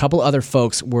Tyrell and a couple other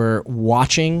folks were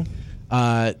watching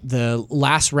the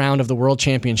last round of the World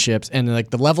Championships, and like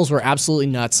the levels were absolutely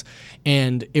nuts.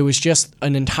 And it was just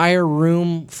an entire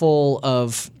room full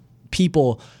of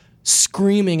people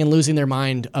screaming and losing their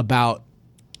mind about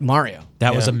Mario.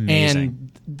 That was amazing. And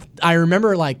I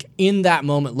remember like in that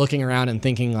moment looking around and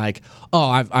thinking like, oh,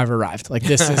 I've arrived. Like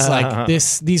this is like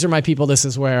these are my people. This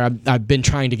is where I've been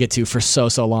trying to get to for so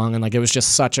long. And like it was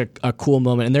just such a cool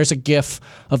moment. And there's a GIF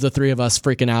of the three of us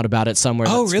freaking out about it somewhere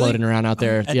that's floating around out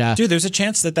there. Yeah, dude, there's a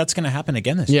chance that that's going to happen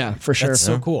again this year. Yeah, for sure. That's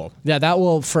so cool. Yeah, that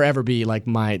will forever be like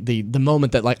the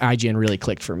moment that like IGN really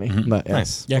clicked for me. But yeah.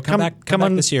 Nice. Yeah, come back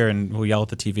this year and we'll yell at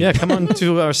the TV. Yeah, come on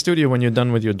to our studio when you're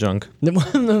done with your junk.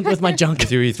 With my junk. With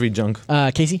your E3 junk.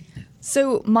 Casey?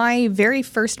 So my very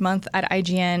first month at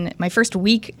IGN, my first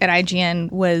week at IGN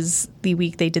was the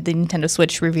week they did the Nintendo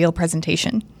Switch reveal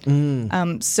presentation.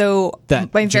 So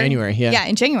January, yeah,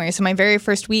 in January. So my very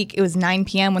first week, it was 9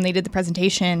 p.m. when they did the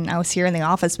presentation. I was here in the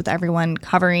office with everyone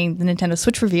covering the Nintendo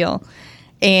Switch reveal,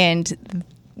 and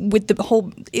with the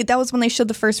whole, that was when they showed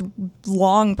the first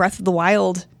long Breath of the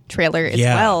Wild trailer as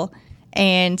well,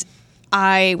 and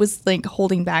I was like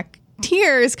holding back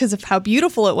tears because of how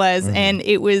beautiful it was, and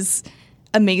it was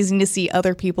amazing to see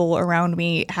other people around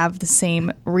me have the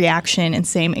same reaction and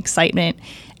same excitement.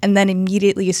 And then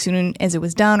immediately, as soon as it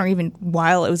was done, or even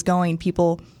while it was going,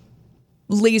 people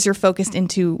laser focused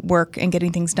into work and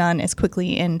getting things done as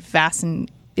quickly and fast and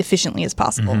efficiently as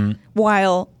possible,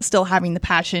 while still having the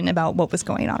passion about what was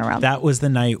going on around them. That was the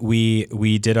night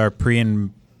we did our pre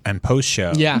and post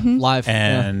show. Yeah, live.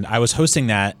 And I was hosting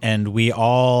that, and we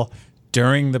all,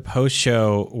 during the post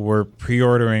show, were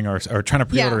pre-ordering or trying to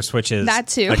pre-order Switches. That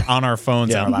too. Like on our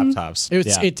phones and our laptops.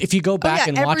 If you go back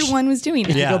and watch, everyone was doing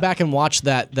it. If you go back and watch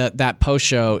that post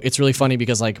show, it's really funny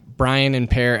because like Brian and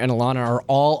Pear and Alana are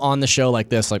all on the show like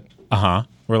this, like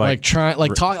we're like trying,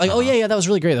 like talk, like oh yeah, that was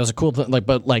really great, that was a cool, like,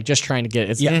 but like just trying to get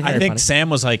it. I think funny. Sam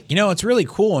was like, it's really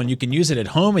cool, and you can use it at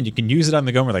home, and you can use it on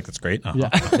the go. And we're like, that's great.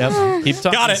 Yep. Keep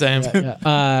talking, Got it.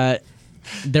 Sam.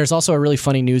 There's also a really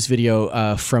funny news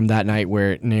video from that night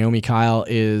where Naomi Kyle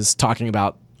is talking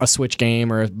about a Switch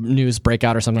game or a news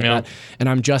breakout or something like that, and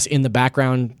I'm just in the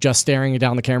background, just staring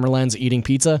down the camera lens, eating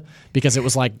pizza because it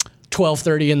was like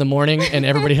 12:30 in the morning and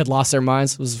everybody had lost their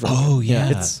minds. It was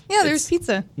There's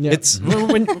pizza. Yeah. It's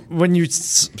when you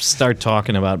start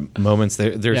talking about moments,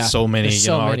 there's so many. There's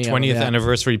so our many 20th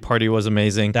anniversary party was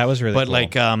amazing. That was really But cool.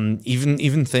 like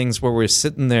even things where we're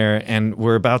sitting there and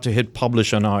we're about to hit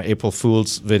publish on our April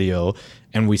Fool's video,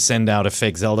 and we send out a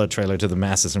fake Zelda trailer to the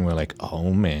masses, and we're like,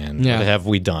 oh man, what have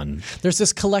we done? There's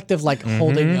this collective like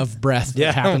holding of breath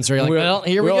that happens where you're like, well,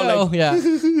 here we we're go. all like- yeah,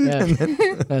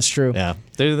 that's true. Yeah,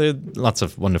 there are lots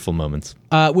of wonderful moments.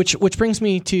 Which brings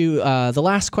me to the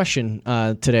last question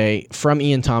today from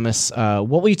Ian Thomas. What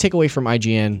will you take away from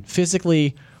IGN,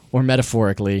 physically or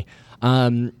metaphorically?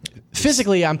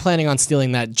 Physically, I'm planning on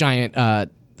stealing that giant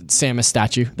Samus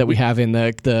statue that we have in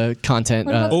the content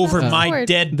What about over the my sword?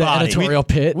 dead the body. editorial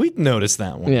pit. We'd noticed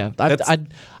that one. Yeah,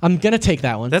 I'm gonna take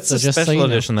that one. That's So a just so special you know.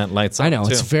 edition that lights up. I know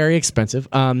too. it's very expensive.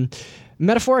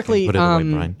 Metaphorically, Put it away,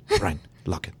 Brian. Brian,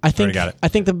 lock it. I think got it. I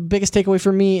think the biggest takeaway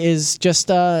for me is just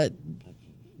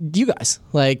you guys.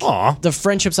 Like Aw. the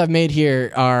friendships I've made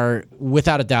here are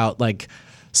without a doubt like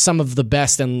some of the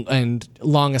best and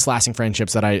longest lasting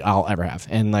friendships that I'll ever have.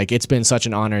 And like it's been such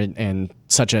an honor and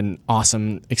such an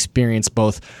awesome experience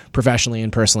both professionally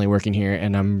and personally working here,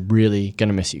 and I'm really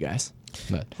gonna miss you guys.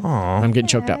 But I'm getting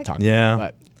choked up talking. Yeah.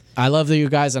 But I love you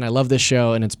guys and I love this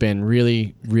show, and it's been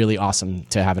really, really awesome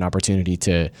to have an opportunity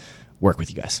to work with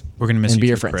you guys. We're gonna miss And you be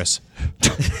your too, friends.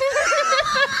 Chris.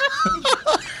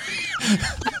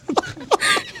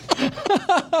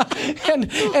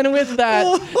 And with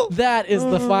that is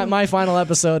my final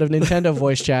episode of Nintendo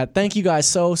Voice Chat. Thank you guys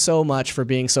so much for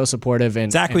being so supportive.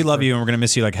 And Zach, we love you, and we're gonna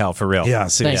miss you like hell, for real. Yeah,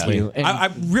 seriously. you. And- I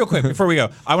real quick before we go,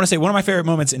 I want to say one of my favorite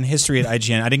moments in history at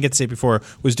IGN, I didn't get to say it before,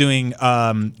 was doing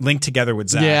Link Together with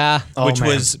Zach. Yeah. which Oh,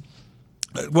 man. was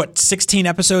 16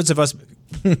 episodes of us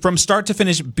from start to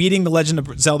finish beating The Legend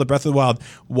of Zelda Breath of the Wild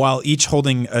while each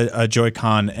holding a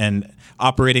Joy-Con and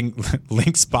operating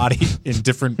Link's body in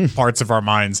different parts of our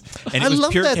minds. And it I was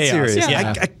love pure that chaos. series.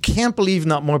 Yeah. I can't believe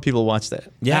not more people watch that.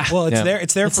 Yeah, well, it's Yeah. there.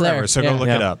 It's there It's forever. there. So Yeah. go look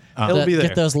it up. It'll be there.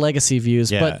 Get those legacy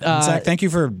views. Yeah. But And Zach, thank you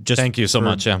for Thank you so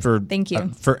much, yeah. For Thank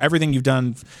you. For everything you've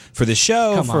done for the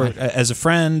show, Come for on. As a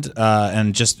friend,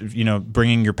 and just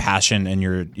bringing your passion and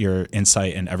your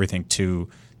insight and everything to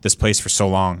this place for so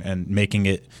long and leaving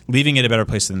it a better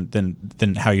place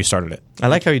than how you started it. I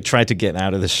like how you tried to get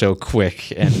out of the show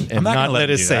quick and not let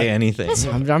us say anything. I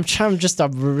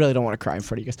really don't want to cry in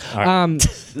front of you guys. Right.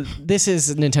 This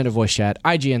is Nintendo Voice Chat,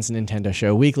 IGN's Nintendo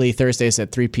show, weekly Thursdays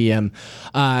at 3 p.m.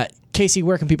 Casey,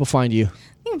 where can people find you?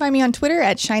 You can find me on Twitter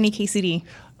at ShinyKCD.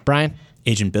 Brian?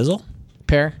 Agent Bizzle?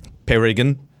 Pear?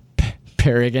 Perigan.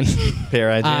 Perigan.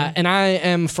 Pear idea. And I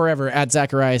am forever at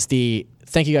Zacharias the.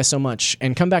 Thank you guys so much.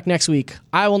 And come back next week.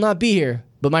 I will not be here,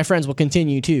 but my friends will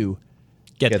continue to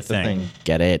Get the thing.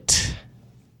 Get it.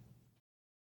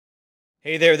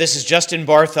 Hey there, this is Justin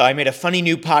Bartha. I made a funny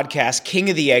new podcast, King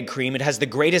of the Egg Cream. It has the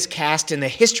greatest cast in the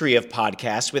history of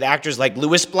podcasts with actors like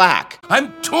Louis Black,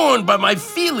 I'm torn by my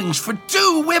feelings for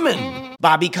two women.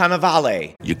 Bobby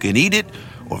Cannavale, You can eat it,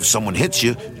 or if someone hits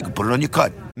you, you can put it on your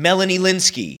cut. Melanie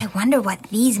Linsky, I wonder what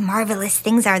these marvelous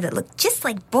things are that look just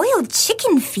like boiled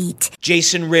chicken feet.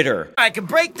 Jason Ritter, I can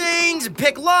break things and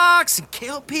pick locks and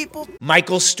kill people.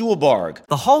 Michael Stuhlbarg,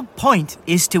 The whole point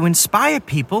is to inspire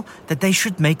people that they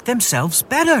should make themselves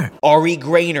better. Ari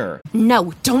Grainer,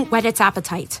 No, don't whet its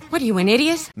appetite. What are you, an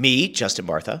idiot? me, Justin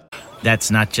Bartha,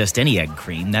 That's not just any egg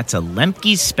cream, that's a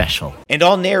Lemke's special. and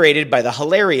all narrated by the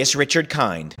hilarious Richard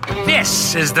Kind.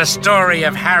 This is the story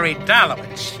of Harry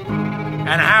Dalowitz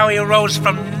and how he rose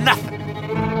from nothing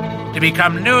to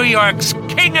become New York's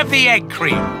King of the Egg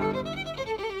Cream.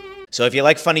 So if you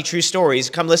like funny true stories,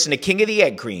 come listen to King of the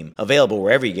Egg Cream, available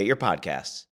wherever you get your podcasts.